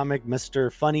 Stand-Up Comic,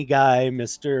 Mr. Funny Guy,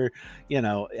 Mr.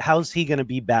 How's he going to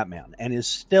be Batman? And is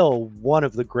still one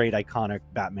of the great iconic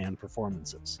Batman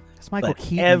performances. It's Michael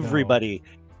Keaton,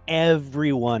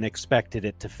 everyone expected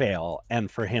it to fail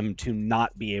and for him to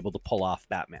not be able to pull off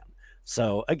Batman.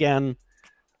 So again,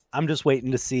 I'm just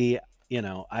waiting to see.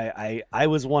 I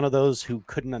was one of those who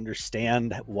couldn't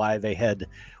understand why they had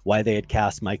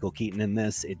cast Michael Keaton in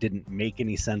this. It didn't make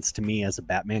any sense to me as a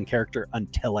Batman character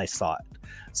until I saw it.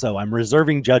 So I'm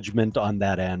reserving judgment on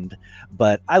that end.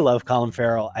 But I love Colin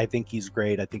Farrell. I think he's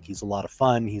great. I think he's a lot of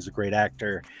fun. He's a great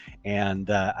actor, and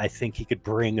I think he could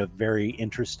bring a very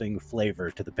interesting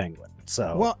flavor to the Penguin.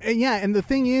 So well, yeah, and the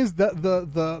thing is,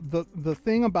 the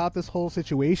thing about this whole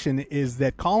situation is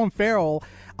that Colin Farrell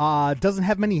doesn't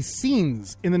have many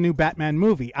scenes in the new Batman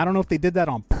movie. I don't know if they did that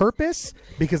on purpose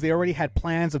because they already had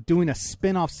plans of doing a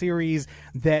spin-off series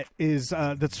that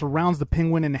surrounds the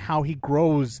Penguin and how he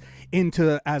grows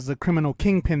into as the criminal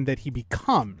kingpin that he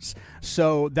becomes.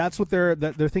 So that's what they're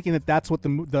thinking, that's what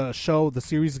the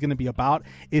series is going to be about,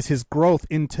 is his growth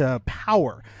into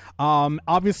power.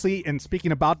 Obviously, and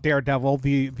speaking about Daredevil,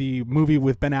 the movie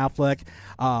with Ben Affleck,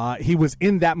 he was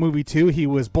in that movie too. He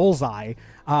was Bullseye.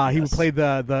 He played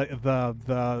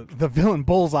the villain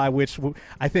Bullseye, which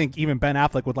I think even Ben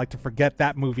Affleck would like to forget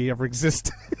that movie ever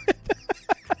existed.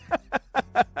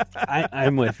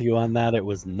 I'm with you on that. It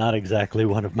was not exactly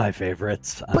one of my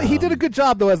favorites. But he did a good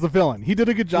job, though, as the villain. He did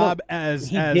a good job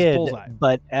as Bullseye.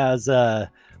 But as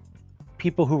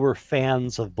people who were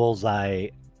fans of Bullseye,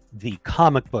 the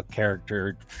comic book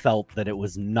character felt that it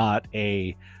was not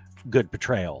a good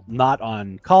portrayal. Not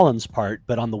on Colin's part,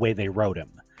 but on the way they wrote him.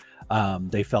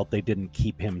 They felt they didn't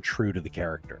keep him true to the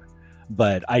character.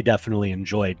 But I definitely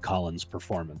enjoyed Colin's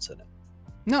performance in it.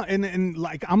 No, and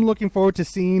like I'm looking forward to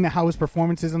seeing how his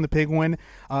performance is in the Penguin,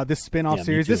 this spin-off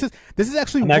series. This is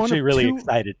actually I'm actually really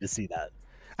excited to see that.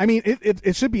 I mean,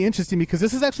 it should be interesting because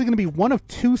this is actually going to be one of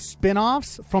two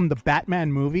spin-offs from the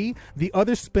Batman movie. The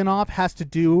other spin-off has to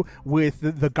do with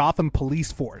the Gotham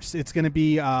police force. It's going to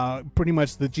be pretty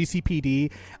much the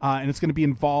GCPD, and it's going to be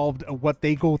involved what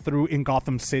they go through in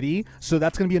Gotham City. So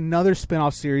that's going to be another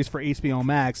spin-off series for HBO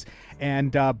Max.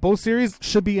 And both series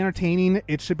should be entertaining.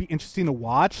 It should be interesting to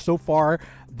watch. So far,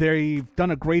 they've done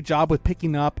a great job with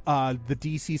picking up the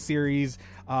DC series,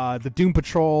 the Doom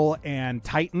Patrol and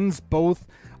Titans. Both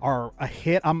are a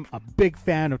hit. I'm a big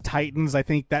fan of Titans. I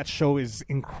think that show is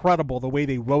incredible. The way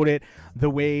they wrote it, the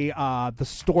way the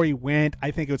story went, I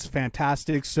think it was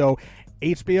fantastic. So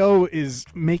HBO is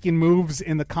making moves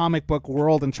in the comic book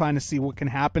world and trying to see what can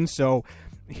happen. So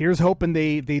here's hoping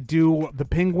they do the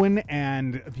Penguin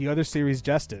and the other series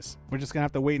justice. We're just gonna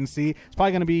have to wait and see. It's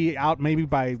probably gonna be out maybe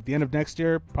by the end of next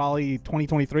year, probably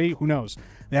 2023. Who knows?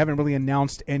 They haven't really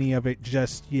announced any of it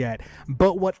just yet.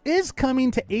 But what is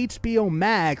coming to HBO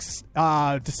Max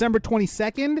December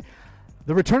 22nd,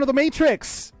 The Return of the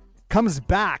Matrix comes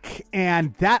back,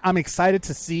 and that I'm excited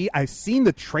to see. I've seen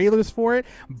the trailers for it.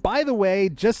 By the way,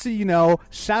 just so you know,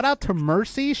 shout out to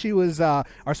Mercy. She was our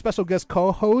special guest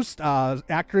co-host,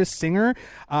 actress, singer.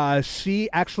 She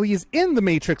actually is in the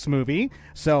Matrix movie,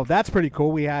 so that's pretty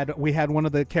cool. We had one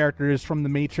of the characters from the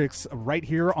Matrix right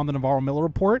here on the Navarro-Miller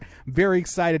Report. Very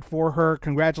excited for her.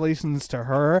 Congratulations to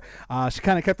her. She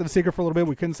kind of kept it a secret for a little bit.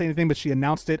 We couldn't say anything, but she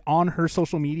announced it on her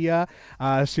social media.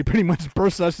 She pretty much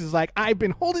burst out. She's like, I've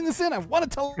been holding this in. I want to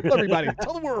tell everybody,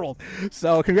 tell the world.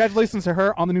 So congratulations to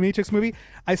her on the new Matrix movie.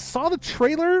 I saw the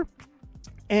trailer,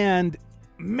 and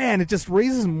man, it just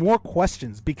raises more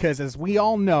questions because, as we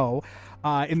all know,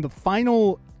 in the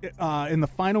final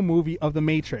movie of the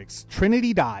Matrix,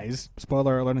 Trinity dies.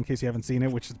 Spoiler alert in case you haven't seen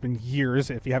it, which has been years.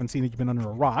 If you haven't seen it, you've been under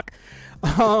a rock.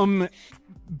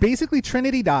 basically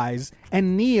Trinity dies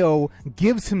and Neo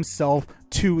gives himself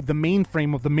to the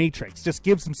mainframe of the Matrix, just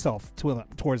gives himself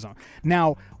towards them.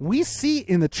 Now, we see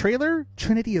in the trailer,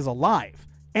 Trinity is alive.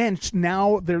 And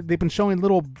now they've been showing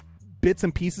little bits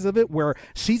and pieces of it where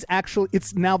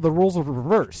it's now the roles are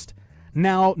reversed.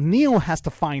 Now, Neo has to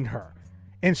find her.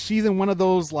 And she's in one of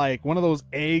those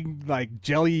egg, like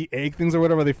jelly egg things or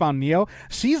whatever they found Neo.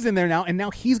 She's in there now, and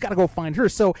now he's got to go find her.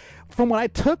 So from what I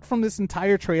took from this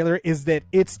entire trailer is that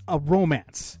it's a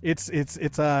romance. It's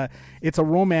a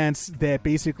romance that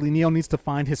basically Neo needs to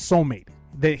find his soulmate,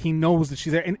 that he knows that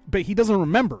she's there, but he doesn't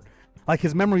remember. Like,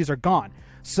 his memories are gone.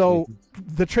 So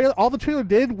all the trailer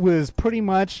did was pretty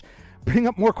much bring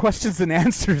up more questions than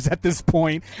answers at this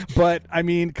point. But I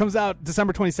mean, it comes out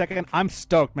December 22nd. I'm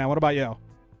stoked, man. What about you?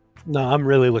 No, I'm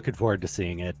really looking forward to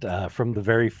seeing it. From the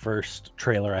very first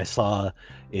trailer I saw,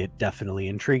 it definitely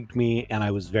intrigued me, and I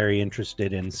was very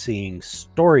interested in seeing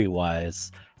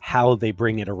story-wise how they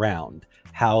bring it around,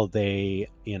 how they,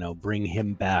 bring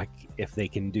him back, if they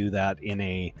can do that in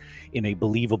a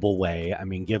believable way. I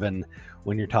mean, given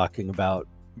when you're talking about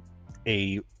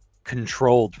a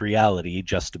controlled reality,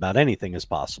 just about anything is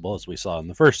possible, as we saw in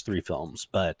the first 3 films.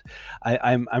 But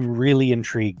I'm really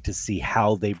intrigued to see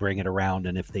how they bring it around,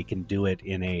 and if they can do it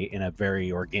in a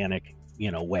very organic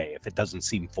way, if it doesn't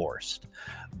seem forced.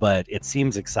 But it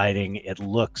seems exciting. It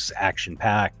looks action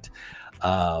packed.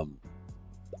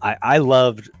 I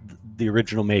loved the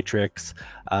original Matrix.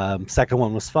 Second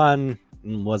one was fun.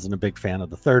 Wasn't a big fan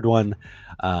of the third one.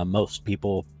 Most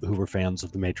people who were fans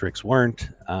of the Matrix weren't.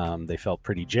 They felt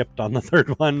pretty gypped on the third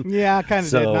one. Yeah, I kind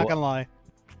of did, not gonna lie.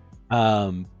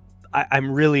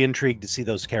 I'm really intrigued to see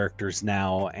those characters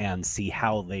now and see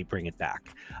how they bring it back.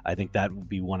 I think that would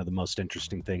be one of the most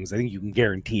interesting things. I think you can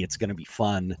guarantee it's going to be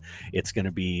fun. It's going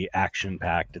to be action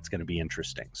packed. It's going to be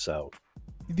interesting. So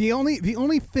the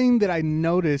only thing that I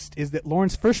noticed is that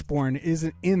Lawrence Fishburne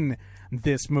isn't in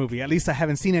this movie. At least I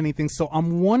haven't seen anything. So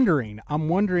I'm wondering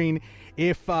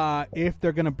if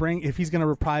they're gonna if he's gonna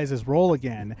reprise his role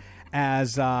again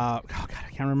as oh god,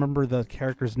 I can't remember the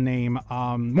character's name.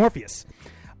 Morpheus.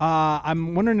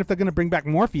 I'm wondering if they're gonna bring back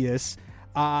Morpheus.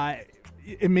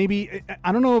 Maybe,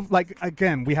 I don't know if, like,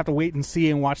 again, we have to wait and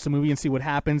see and watch the movie and see what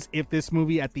happens. If this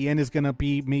movie at the end is going to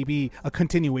be maybe a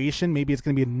continuation, maybe it's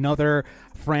going to be another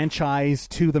franchise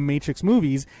to the Matrix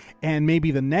movies, and maybe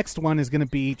the next one is going to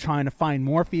be trying to find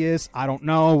Morpheus. I don't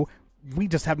know. We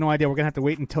just have no idea. We're going to have to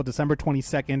wait until December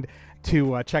 22nd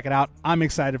to check it out. I'm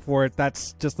excited for it.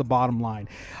 That's just the bottom line.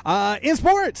 In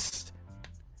sports,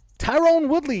 Tyrone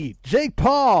Woodley, Jake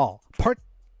Paul, part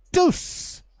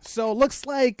deuce. So it looks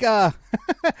like,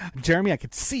 Jeremy, I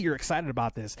could see you're excited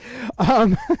about this.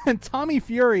 Tommy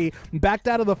Fury backed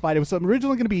out of the fight. It was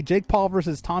originally going to be Jake Paul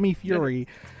versus Tommy Fury.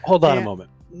 Hold on a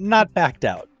moment. Not backed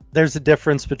out. There's a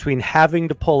difference between having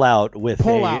to pull out with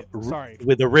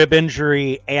a rib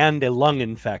injury and a lung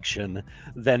infection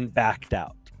than backed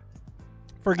out.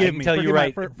 Forgive me.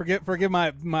 Forgive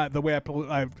my the way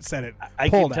I said it. I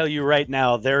can tell you right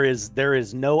now, there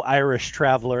is no Irish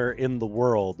traveler in the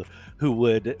world who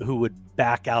would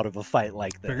back out of a fight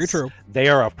like this. Very true. They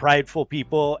are a prideful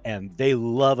people and they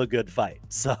love a good fight.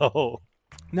 So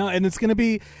no, and it's gonna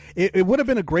be. It would have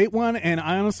been a great one, and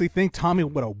I honestly think Tommy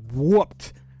would have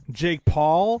whooped Jake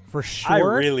Paul for sure. I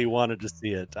really wanted to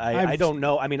see it. I don't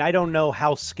know. I mean, I don't know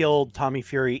how skilled Tommy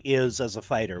Fury is as a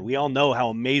fighter. We all know how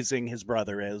amazing his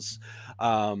brother is.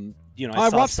 I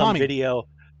saw some video.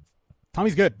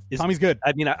 Tommy's good. Tommy's good.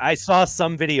 I mean, I saw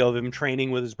some video of him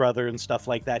training with his brother and stuff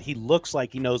like that. He looks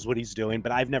like he knows what he's doing,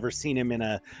 but I've never seen him in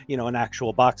an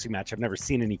actual boxing match. I've never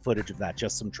seen any footage of that,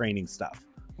 just some training stuff.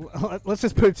 Let's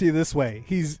just put it to you this way.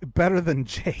 He's better than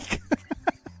Jake.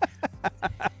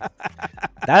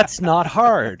 That's not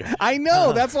hard. I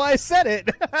know. That's why I said it.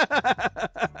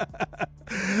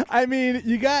 I mean,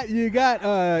 you got.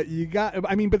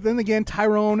 I mean, but then again,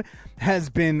 Tyrone has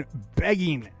been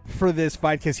begging for this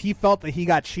fight because he felt that he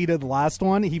got cheated the last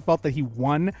one. He felt that he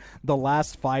won the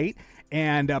last fight,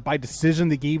 and by decision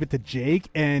they gave it to Jake.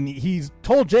 And he's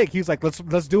told Jake, he's like,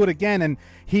 let's do it again. And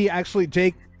he actually,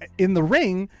 Jake, in the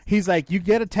ring, he's like, you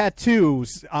get a tattoo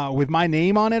with my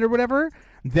name on it or whatever,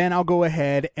 then I'll go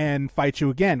ahead and fight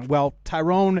you again. Well,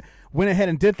 Tyrone went ahead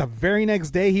and did it the very next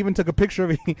day. He even took a picture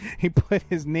of it. He put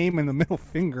his name in the middle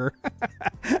finger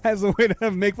as a way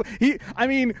to make.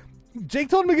 Jake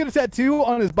told him to get a tattoo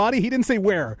on his body. He didn't say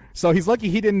where, so he's lucky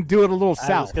he didn't do it a little south.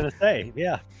 I was gonna say,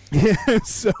 yeah.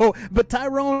 So, but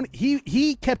Tyrone,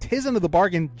 he kept his end of the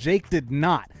bargain. Jake did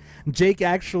not. Jake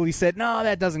actually said, "No,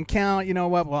 that doesn't count." You know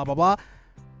what? Blah blah blah.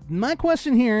 My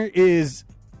question here is,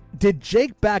 did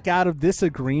Jake back out of this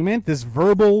agreement, this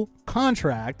verbal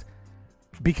contract,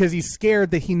 because he's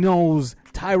scared that he knows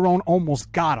Tyrone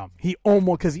almost got him.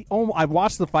 I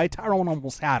watched the fight. Tyrone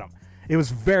almost had him. It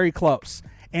was very close.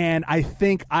 And I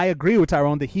think I agree with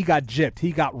Tyrone that he got gypped.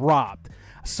 He got robbed.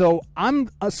 So I'm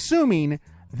assuming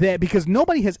that because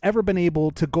nobody has ever been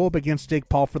able to go up against Jake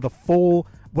Paul for the full,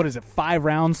 5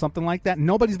 rounds, something like that.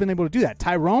 Nobody's been able to do that.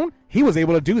 Tyrone, he was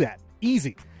able to do that.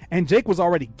 Easy. And Jake was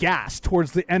already gassed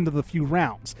towards the end of the few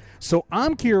rounds. So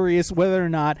I'm curious whether or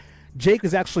not Jake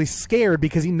is actually scared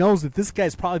because he knows that this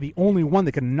guy's probably the only one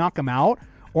that can knock him out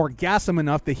or gas him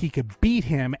enough that he could beat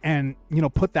him and,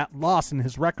 put that loss in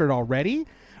his record already.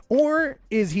 Or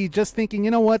is he just thinking,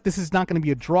 you know what, this is not going to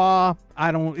be a draw.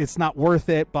 It's not worth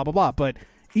it, blah, blah, blah. But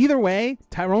either way,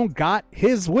 Tyrone got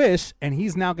his wish and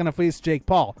he's now going to face Jake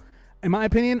Paul. In my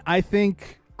opinion, I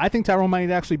think Tyrone might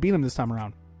actually beat him this time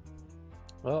around.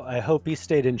 Well, I hope he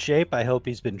stayed in shape. I hope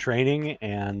he's been training,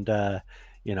 and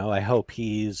I hope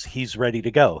he's ready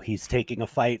to go. He's taking a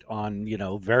fight on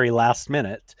very last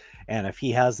minute, and if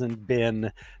he hasn't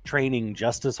been training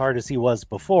just as hard as he was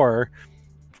before,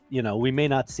 we may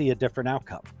not see a different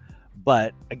outcome.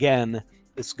 But again,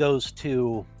 this goes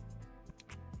to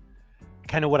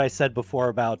kind of what I said before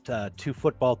about two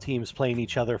football teams playing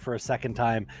each other for a second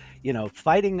time.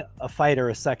 Fighting a fighter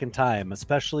a second time,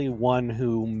 especially one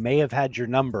who may have had your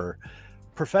number,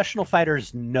 professional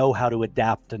fighters know how to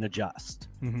adapt and adjust.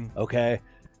 Mm-hmm. Okay.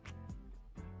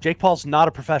 Jake Paul's not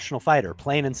a professional fighter,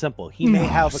 plain and simple. He may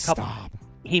have a couple.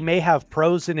 He may have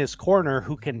pros in his corner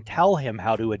who can tell him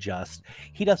how to adjust.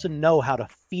 He doesn't know how to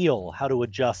feel how to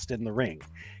adjust in the ring.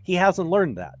 He hasn't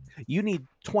learned that. You need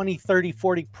 20, 30,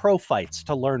 40 pro fights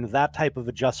to learn that type of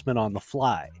adjustment on the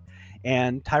fly.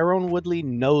 And Tyrone Woodley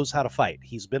knows how to fight.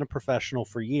 He's been a professional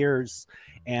for years.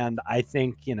 And I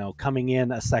think, coming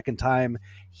in a second time,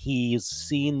 he's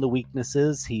seen the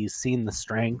weaknesses. He's seen the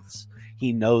strengths.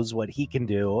 He knows what he can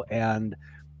do. And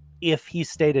if he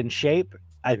stayed in shape,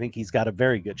 I think he's got a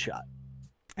very good shot.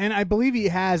 And I believe he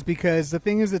has, because the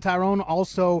thing is that Tyrone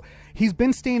also, he's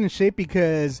been staying in shape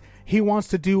because he wants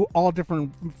to do all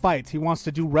different fights. He wants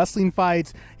to do wrestling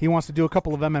fights. He wants to do a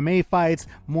couple of MMA fights,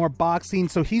 more boxing.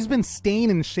 So he's been staying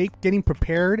in shape, getting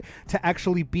prepared to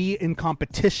actually be in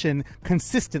competition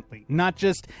consistently, not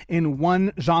just in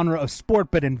one genre of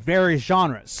sport, but in various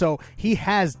genres. So he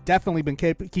has definitely been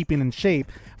keeping in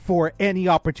shape for any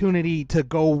opportunity to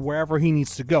go wherever he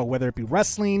needs to go, whether it be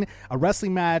wrestling, a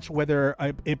wrestling match, whether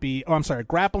it be, a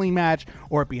grappling match,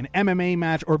 or it be an MMA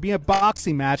match, or be a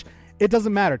boxing match. It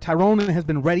doesn't matter. Tyrone has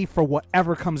been ready for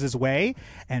whatever comes his way,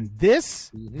 and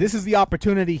this is the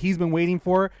opportunity he's been waiting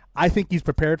for. I think he's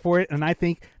prepared for it, and I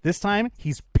think this time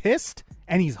he's pissed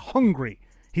and he's hungry.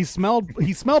 He smelled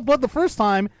blood the first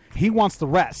time. He wants the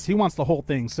rest. He wants the whole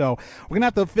thing. So we're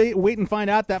going to have to wait and find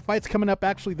out. That fight's coming up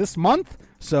actually this month.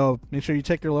 So make sure you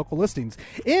check your local listings.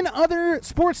 In other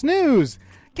sports news,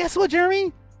 guess what,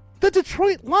 Jeremy? The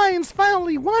Detroit Lions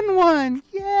finally won one.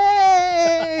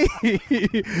 Yay!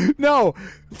 No,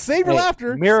 save your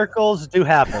laughter. Miracles do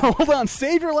happen. Hold on,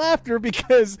 save your laughter,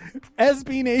 because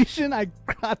SB Nation, I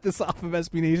got this off of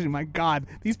SB Nation. My God,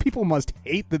 these people must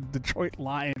hate the Detroit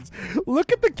Lions.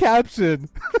 Look at the caption.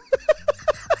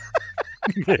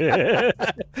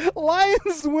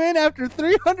 Lions win after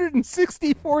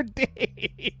 364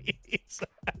 days.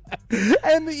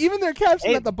 And even their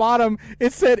caption at the bottom,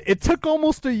 it said, it took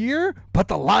almost a year, but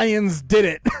the Lions did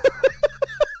it.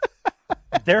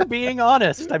 They're being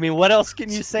honest. I mean, what else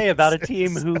can you say about a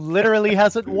team who literally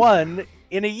hasn't won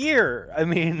in a year? I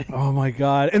mean, oh my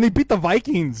God. And they beat the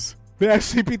Vikings. They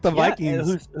actually beat the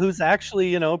Vikings, who's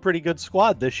actually, a pretty good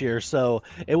squad this year. So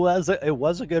it was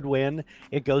a good win.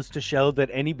 It goes to show that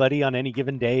anybody on any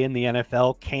given day in the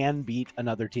NFL can beat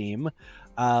another team.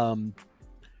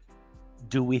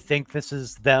 Do we think this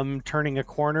is them turning a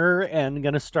corner and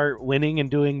going to start winning and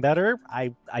doing better?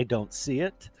 I don't see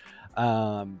it.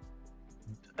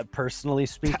 Personally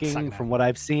speaking, from what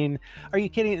I've seen, are you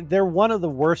kidding? They're one of the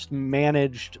worst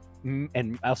managed,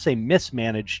 and I'll say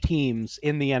mismanaged, teams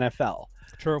in the NFL.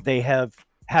 True. They have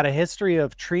had a history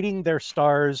of treating their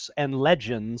stars and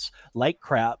legends like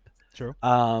crap. True.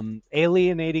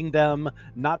 Alienating them,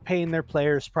 not paying their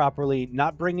players properly,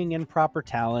 not bringing in proper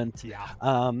talent. Yeah.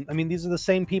 I mean, these are the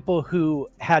same people who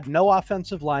had no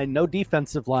offensive line, no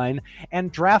defensive line,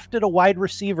 and drafted a wide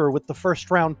receiver with the first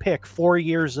round pick 4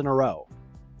 years in a row.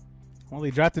 Well,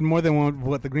 they drafted more than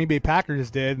what the Green Bay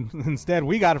Packers did. Instead,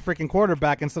 we got a freaking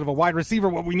quarterback instead of a wide receiver,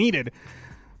 what we needed.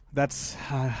 That's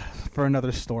for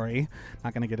another story.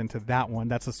 Not going to get into that one.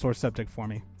 That's a sore subject for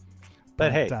me.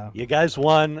 But hey, you guys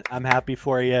won. I'm happy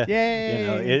for you. Yay! You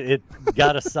know, it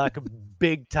gotta suck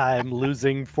big time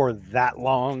losing for that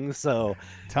long. So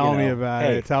tell me about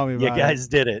it. Tell me about it. You guys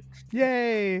did it.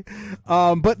 Yay!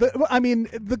 But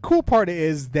the cool part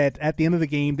is that at the end of the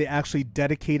game, they actually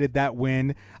dedicated that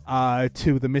win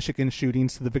to the Michigan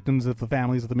shootings, to the victims of the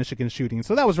families of the Michigan shootings.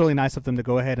 So that was really nice of them to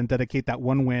go ahead and dedicate that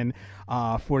one win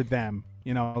for them.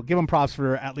 You know, give them props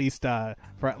for at least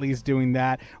doing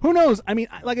that. Who knows? I mean,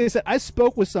 like I said, I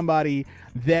spoke with somebody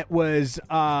that was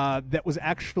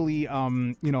actually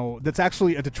that's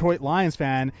actually a Detroit Lions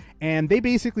fan, and they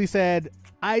basically said,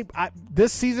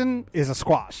 this season is a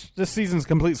squash. This season's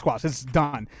complete squash. It's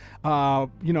done.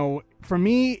 For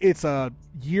me, it's a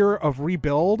year of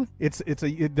rebuild.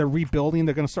 They're rebuilding.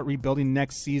 They're going to start rebuilding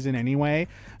next season anyway.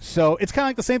 So it's kind of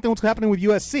like the same thing what's happening with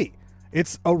USC.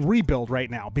 It's a rebuild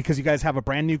right now because you guys have a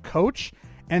brand new coach,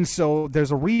 and so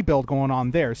there's a rebuild going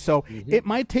on there. So it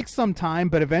might take some time,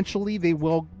 but eventually they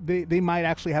will. They might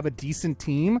actually have a decent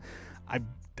team.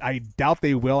 I doubt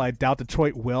they will. I doubt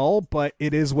Detroit will, but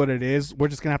it is what it is. We're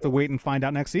just gonna have to wait and find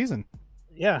out next season.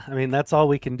 Yeah, I mean, that's all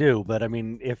we can do. But I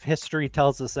mean, if history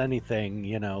tells us anything,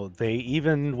 they,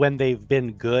 even when they've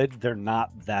been good, they're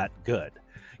not that good.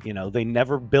 They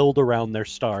never build around their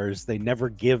stars. They never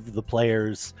give the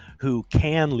players who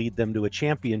can lead them to a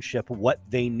championship what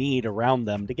they need around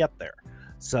them to get there.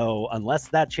 So unless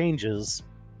that changes,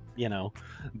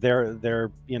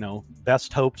 their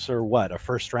best hopes are what, a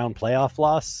first round playoff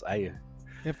loss. I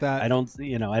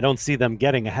don't see them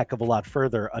getting a heck of a lot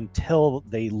further until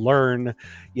they learn,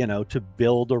 to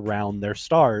build around their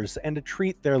stars and to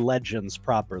treat their legends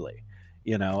properly.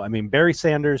 I mean, Barry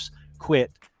Sanders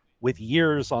quit with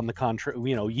years on the contract,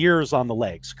 years on the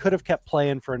legs. Could have kept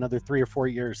playing for another 3 or 4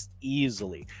 years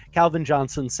easily. Calvin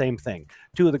Johnson, same thing.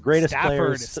 Two of the greatest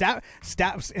players.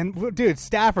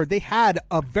 Stafford, they had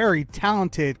a very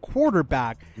talented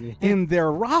quarterback in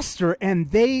their roster,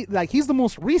 and he's the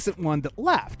most recent one that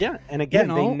left. Yeah, and again,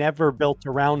 they never built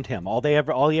around him. All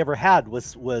he ever had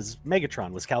was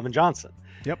Megatron, was Calvin Johnson.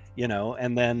 Yep.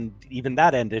 And then even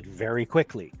that ended very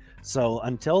quickly. So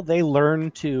until they learn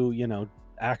to,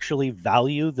 actually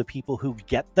value the people who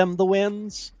get them the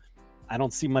wins, I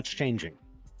don't see much changing.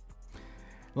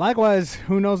 Likewise,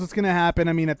 who knows what's going to happen?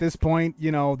 I mean, at this point,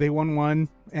 they won one,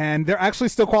 and they're actually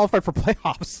still qualified for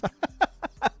playoffs.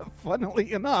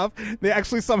 Funnily enough, they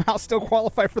actually somehow still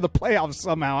qualify for the playoffs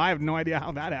somehow. I have no idea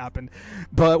how that happened.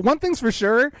 But one thing's for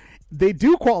sure, they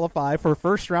do qualify for a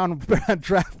first-round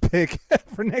draft pick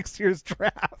for next year's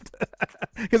draft.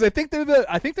 Because I think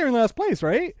they're in last place,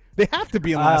 right? They have to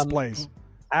be in last place.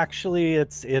 Actually,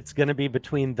 it's going to be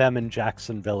between them and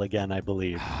Jacksonville again, I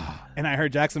believe. And I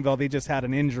heard Jacksonville, they just had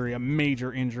an injury, a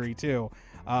major injury too,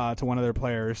 to one of their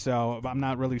players. So I'm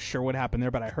not really sure what happened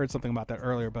there, but I heard something about that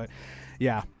earlier. But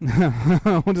yeah,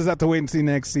 we'll just have to wait and see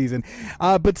next season.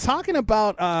 But talking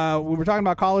about, we were talking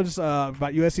about college,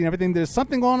 about USC and everything. There's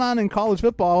something going on in college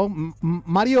football.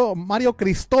 Mario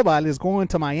Cristobal is going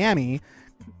to Miami.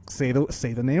 Say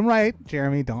the name right,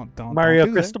 Jeremy. Don't Mario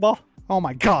don't do Cristobal. That. Oh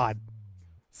my God.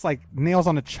 It's like nails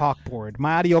on a chalkboard.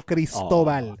 Mario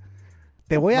Cristobal.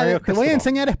 Te voy a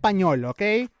enseñar español,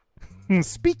 okay?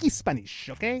 Speaky Spanish,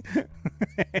 okay?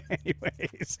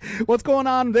 Anyways, what's going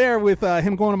on there with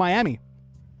him going to Miami?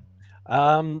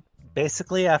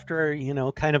 Basically, after,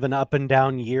 kind of an up and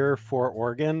down year for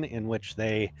Oregon, in which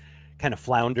they kind of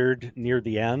floundered near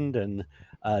the end and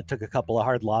took a couple of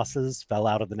hard losses, fell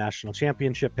out of the national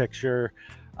championship picture.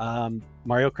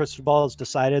 Mario Cristobal has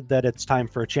decided that it's time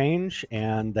for a change,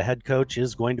 and the head coach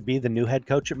is going to be the new head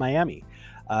coach at Miami.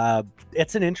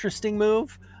 It's an interesting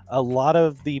move. A lot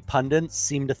of the pundits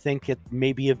seem to think it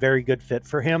may be a very good fit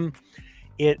for him.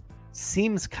 It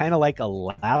seems kind of like a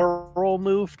lateral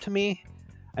move to me.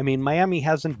 I mean, Miami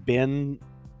hasn't been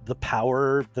the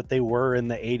power that they were in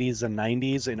the 80s and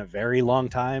 90s in a very long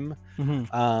time.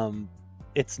 Mm-hmm.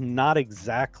 It's not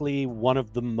exactly one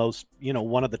of the most,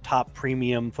 one of the top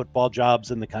premium football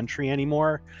jobs in the country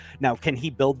anymore. Now, can he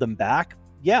build them back?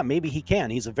 Yeah, maybe he can.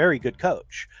 He's a very good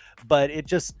coach, but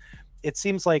it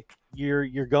seems like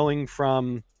you're going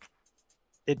from,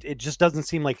 it just doesn't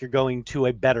seem like you're going to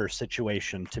a better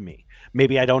situation to me.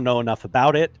 Maybe I don't know enough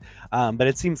about it, but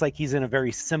it seems like he's in a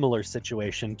very similar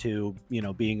situation to,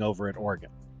 being over at Oregon.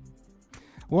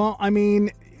 Well, I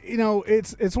mean,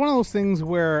 it's one of those things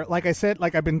where, like I said,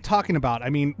 like I've been talking about, I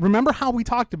mean, remember how we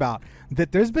talked about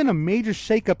that there's been a major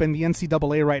shakeup in the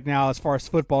NCAA right now as far as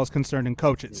football is concerned and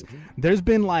coaches. Mm-hmm.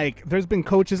 There's been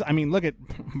coaches. I mean, look at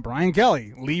Brian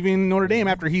Kelly leaving Notre Dame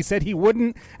after he said he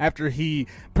wouldn't, after he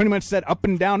pretty much said up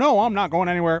and down, no, I'm not going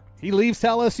anywhere. He leaves to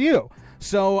LSU.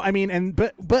 So I mean,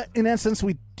 but in essence,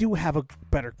 we do have a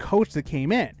better coach that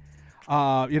came in.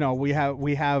 We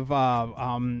have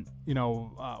I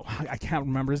can't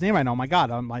remember his name right now. My God,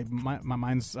 my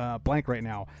mind's blank right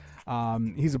now.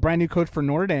 He's a brand new coach for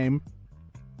Notre Dame.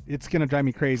 It's gonna drive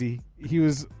me crazy. He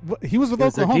was with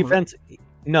Oklahoma.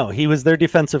 No, he was their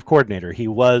defensive coordinator. He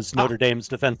was Notre Dame's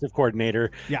defensive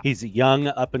coordinator. Yeah. He's a young,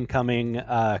 up-and-coming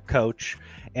coach.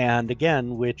 And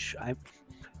again, which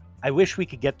I wish we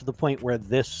could get to the point where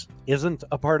this isn't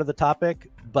a part of the topic,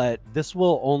 but this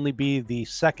will only be the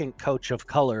second coach of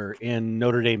color in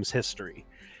Notre Dame's history.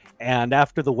 And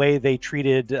after the way they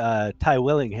treated Ty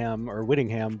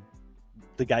Whittingham,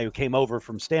 the guy who came over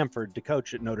from Stanford to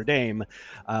coach at Notre Dame,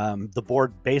 the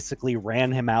board basically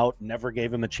ran him out, never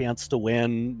gave him a chance to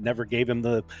win, never gave him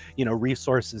the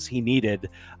resources he needed.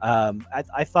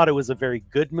 I thought it was a very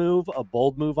good move, a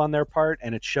bold move on their part,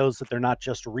 and it shows that they're not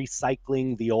just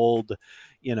recycling the old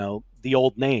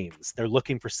names. They're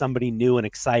looking for somebody new and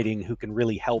exciting who can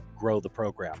really help grow the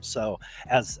program. So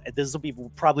as this will be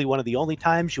probably one of the only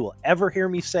times you will ever hear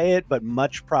me say it, but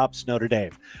much props Notre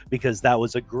Dame, because that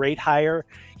was a great hire.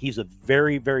 He's a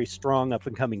very, very strong up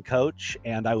and coming coach.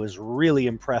 And I was really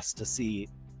impressed to see,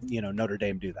 Notre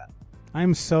Dame do that.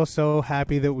 I'm so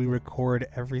happy that we record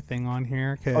everything on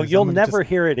here. Oh, you'll never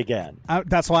hear it again.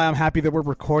 That's why I'm happy that we're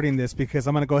recording this, because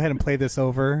I'm going to go ahead and play this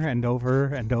over and over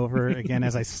and over again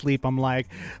as I sleep. I'm like,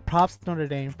 props Notre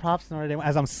Dame,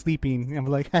 as I'm sleeping. I'm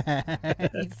like,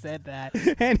 he said that.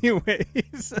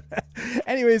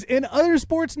 Anyways, in other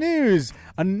sports news,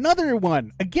 another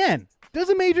one. Again, there's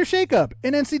a major shakeup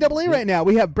in NCAA right now.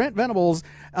 We have Brent Venables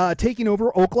taking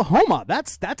over Oklahoma.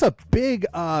 That's a big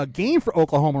game for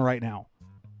Oklahoma right now.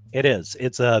 It is.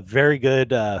 It's a very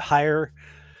good hire.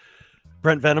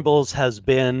 Brent Venables has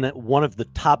been one of the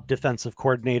top defensive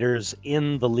coordinators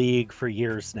in the league for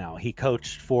years now. He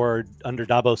coached under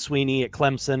Dabo Swinney at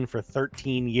Clemson for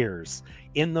 13 years.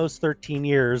 In those 13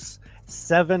 years,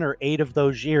 7 or 8 of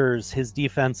those years, his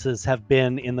defenses have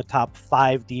been in the top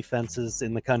 5 defenses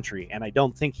in the country. And I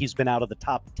don't think he's been out of the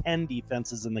top 10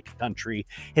 defenses in the country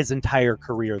his entire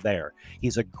career there.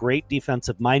 He's a great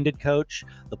defensive-minded coach.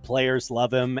 The players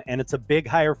love him, and it's a big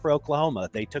hire for Oklahoma.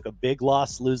 They took a big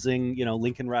loss losing,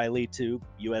 Lincoln Riley to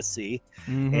USC,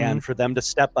 and for them to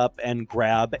step up and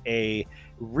grab a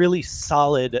really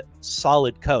solid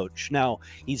coach. Now,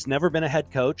 he's never been a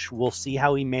head coach. We'll see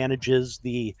how he manages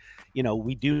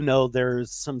we do know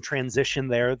there's some transition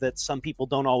there that some people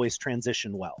don't always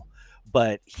transition well,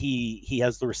 but he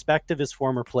has the respect of his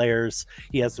former players.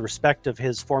 He has the respect of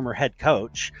his former head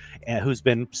coach, who's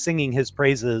been singing his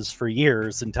praises for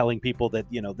years and telling people that,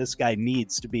 this guy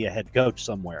needs to be a head coach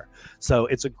somewhere. So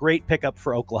it's a great pickup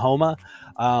for Oklahoma.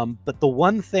 But the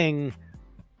one thing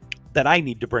that I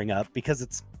need to bring up, because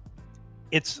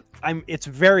it's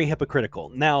very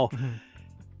hypocritical. Now,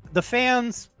 the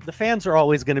fans are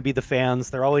always going to be the fans.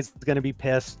 They're always going to be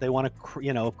pissed. They want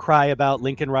to, cry about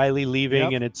Lincoln Riley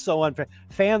leaving, and it's so unfair.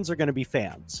 Fans are going to be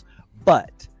fans,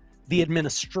 but the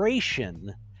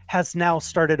administration has now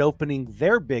started opening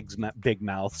their big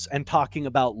mouths and talking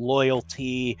about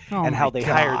loyalty and how they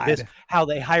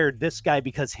hired this guy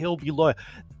because he'll be loyal.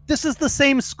 This is the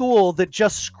same school that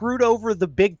just screwed over the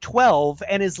Big 12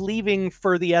 and is leaving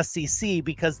for the SEC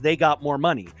because they got more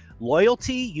money.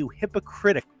 Loyalty, you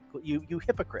hypocrites.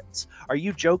 Are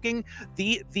you joking?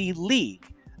 The league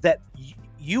that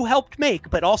you helped make,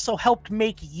 but also helped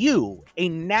make you a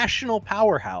national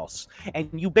powerhouse, and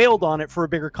you bailed on it for a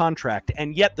bigger contract,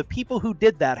 and yet the people who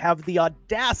did that have the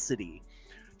audacity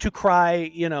to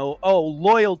cry, oh,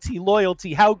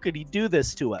 loyalty, how could he do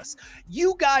this to us?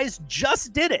 You guys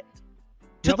just did it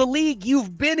to the league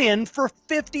you've been in for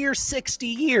 50 or 60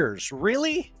 years.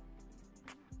 Really?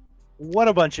 What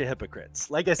a bunch of hypocrites.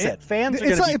 Like I said, fans are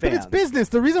going to be fans. But it's business.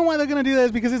 The reason why they're going to do that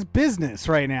is because it's business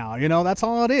right now. That's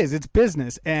all it is. It's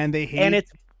business, and they hate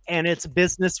and it's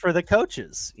business for the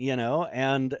coaches,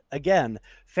 and again,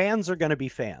 fans are going to be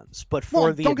fans, but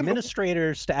for the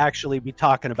administrators to actually be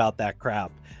talking about that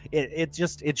crap,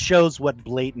 it shows what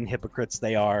blatant hypocrites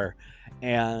they are.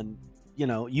 And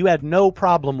you had no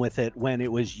problem with it when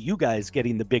it was you guys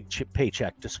getting the big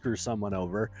paycheck to screw someone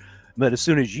over. But as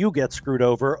soon as you get screwed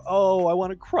over, oh, I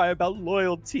want to cry about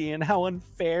loyalty and how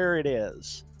unfair it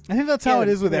is. I think that's how it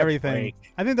is with everything.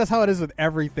 I think that's how it is with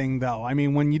everything, though. I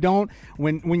mean, when you don't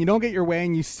get your way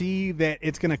and you see that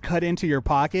it's going to cut into your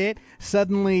pocket,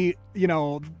 suddenly,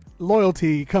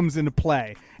 loyalty comes into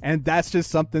play. And that's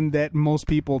just something that most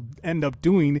people end up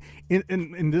doing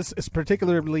in this,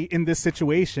 particularly in this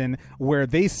situation where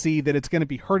they see that it's going to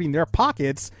be hurting their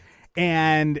pockets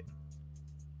and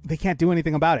they can't do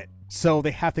anything about it. So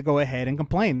they have to go ahead and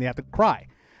complain. They have to cry.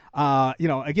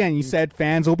 Again, you said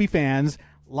fans will be fans.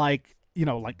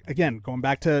 Again, going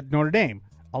back to Notre Dame,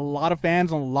 a lot of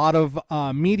fans and a lot of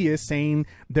media saying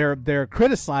they're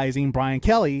criticizing Brian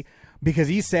Kelly because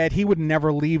he said he would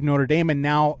never leave Notre Dame, and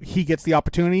now he gets the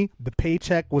opportunity. The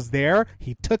paycheck was there.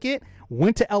 He took it,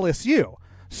 went to LSU.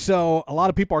 So a lot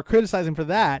of people are criticizing for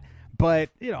that. But,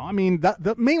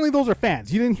 mainly those are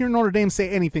fans. You didn't hear Notre Dame say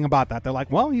anything about that. They're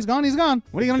like, well, he's gone.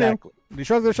 What are you going to do? They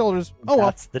shrug their shoulders. Oh, well.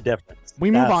 That's the difference.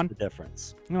 We move on. That's the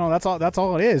difference. That's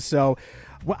all it is. So,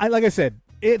 like I said,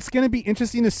 it's going to be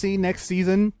interesting to see next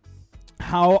season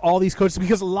how all these coaches,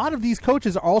 because a lot of these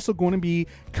coaches are also going to be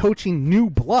coaching new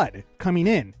blood coming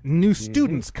in, new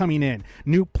students coming in,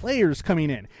 new players coming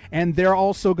in. And they're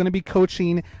also going to be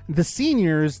coaching the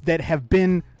seniors that have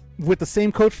been with the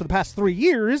same coach for the past 3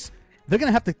 years. They're going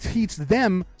to have to teach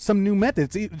them some new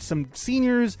methods, some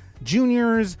seniors,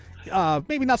 juniors,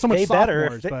 maybe not so much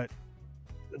sophomores, but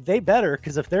they better,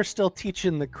 because if they're still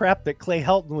teaching the crap that Clay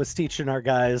Helton was teaching our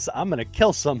guys, I'm going to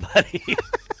kill somebody.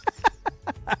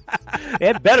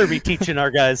 It better be teaching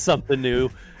our guys something new.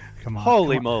 Come on,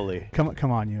 holy moly! Come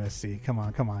on, USC! Come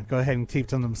on! Go ahead and teach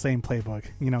them the same playbook.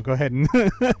 Go ahead and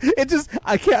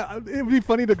I can't. It would be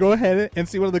funny to go ahead and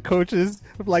see one of the coaches,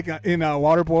 like in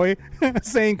Waterboy,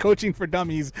 saying "coaching for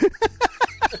dummies"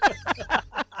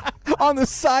 on the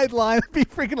sideline. It'd be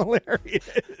freaking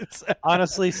hilarious.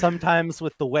 Honestly, sometimes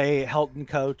with the way Helton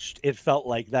coached, it felt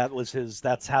like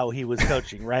that's how he was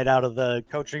coaching, right out of the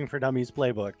Coaching for Dummies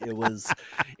playbook.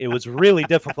 It was really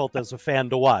difficult as a fan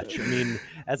to watch. I mean,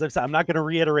 as I've said, I'm not going to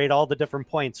reiterate all the different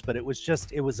points, but there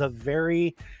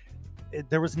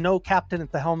was no captain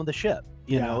at the helm of the ship.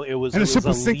 It was, and the ship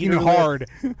was sinking hard.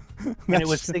 And it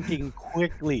was sinking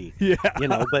quickly. Yeah.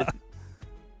 But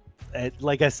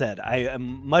like I said, I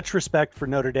am much respect for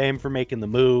Notre Dame for making the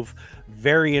move.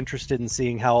 Very interested in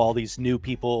seeing how all these new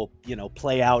people,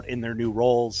 play out in their new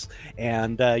roles.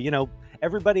 And,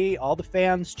 everybody, all the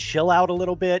fans, chill out a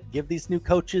little bit. Give these new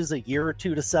coaches a year or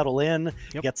two to settle in.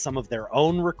 Yep. Get some of their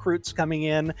own recruits coming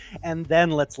in, and then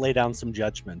let's lay down some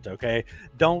judgment. Okay,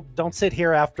 don't sit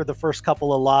here after the first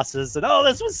couple of losses and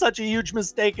this was such a huge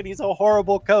mistake and he's a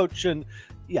horrible coach. And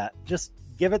just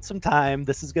give it some time.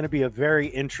 This is going to be a very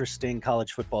interesting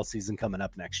college football season coming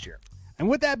up next year. And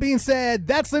with that being said,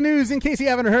 that's the news. In case you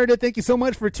haven't heard it, thank you so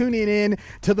much for tuning in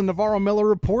to the Navarro-Miller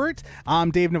Report. I'm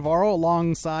Dave Navarro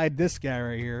alongside this guy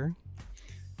right here.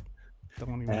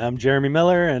 I'm Jeremy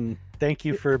Miller, and thank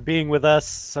you for being with us,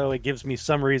 so it gives me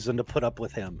some reason to put up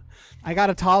with him. I got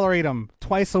to tolerate him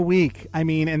twice a week. I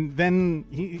mean, and then,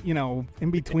 in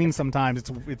between sometimes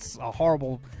it's a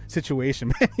horrible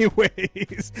situation.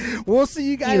 Anyways, we'll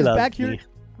see you guys back here.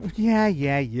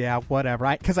 Yeah, whatever.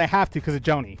 Because I have to, because of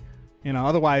Joni.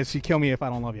 Otherwise she'd kill me if I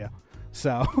don't love you.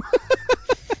 So,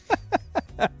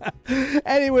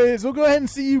 anyways, we'll go ahead and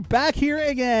see you back here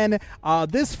again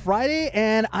this Friday.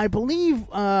 And I believe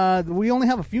we only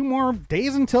have a few more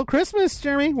days until Christmas,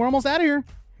 Jeremy. We're almost out of here.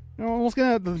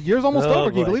 The year's almost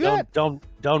over. Can you believe that? Don't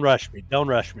rush me. Don't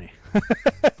rush me.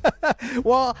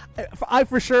 Well, I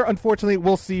for sure, unfortunately,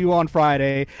 will see you on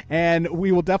Friday, and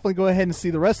we will definitely go ahead and see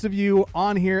the rest of you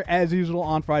on here as usual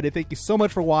on Friday. Thank you so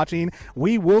much for watching.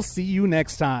 We will see you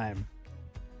next time.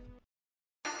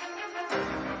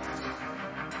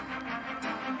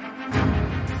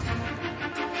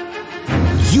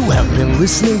 You have been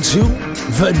listening to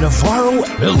the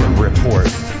Navarro-Miller Report.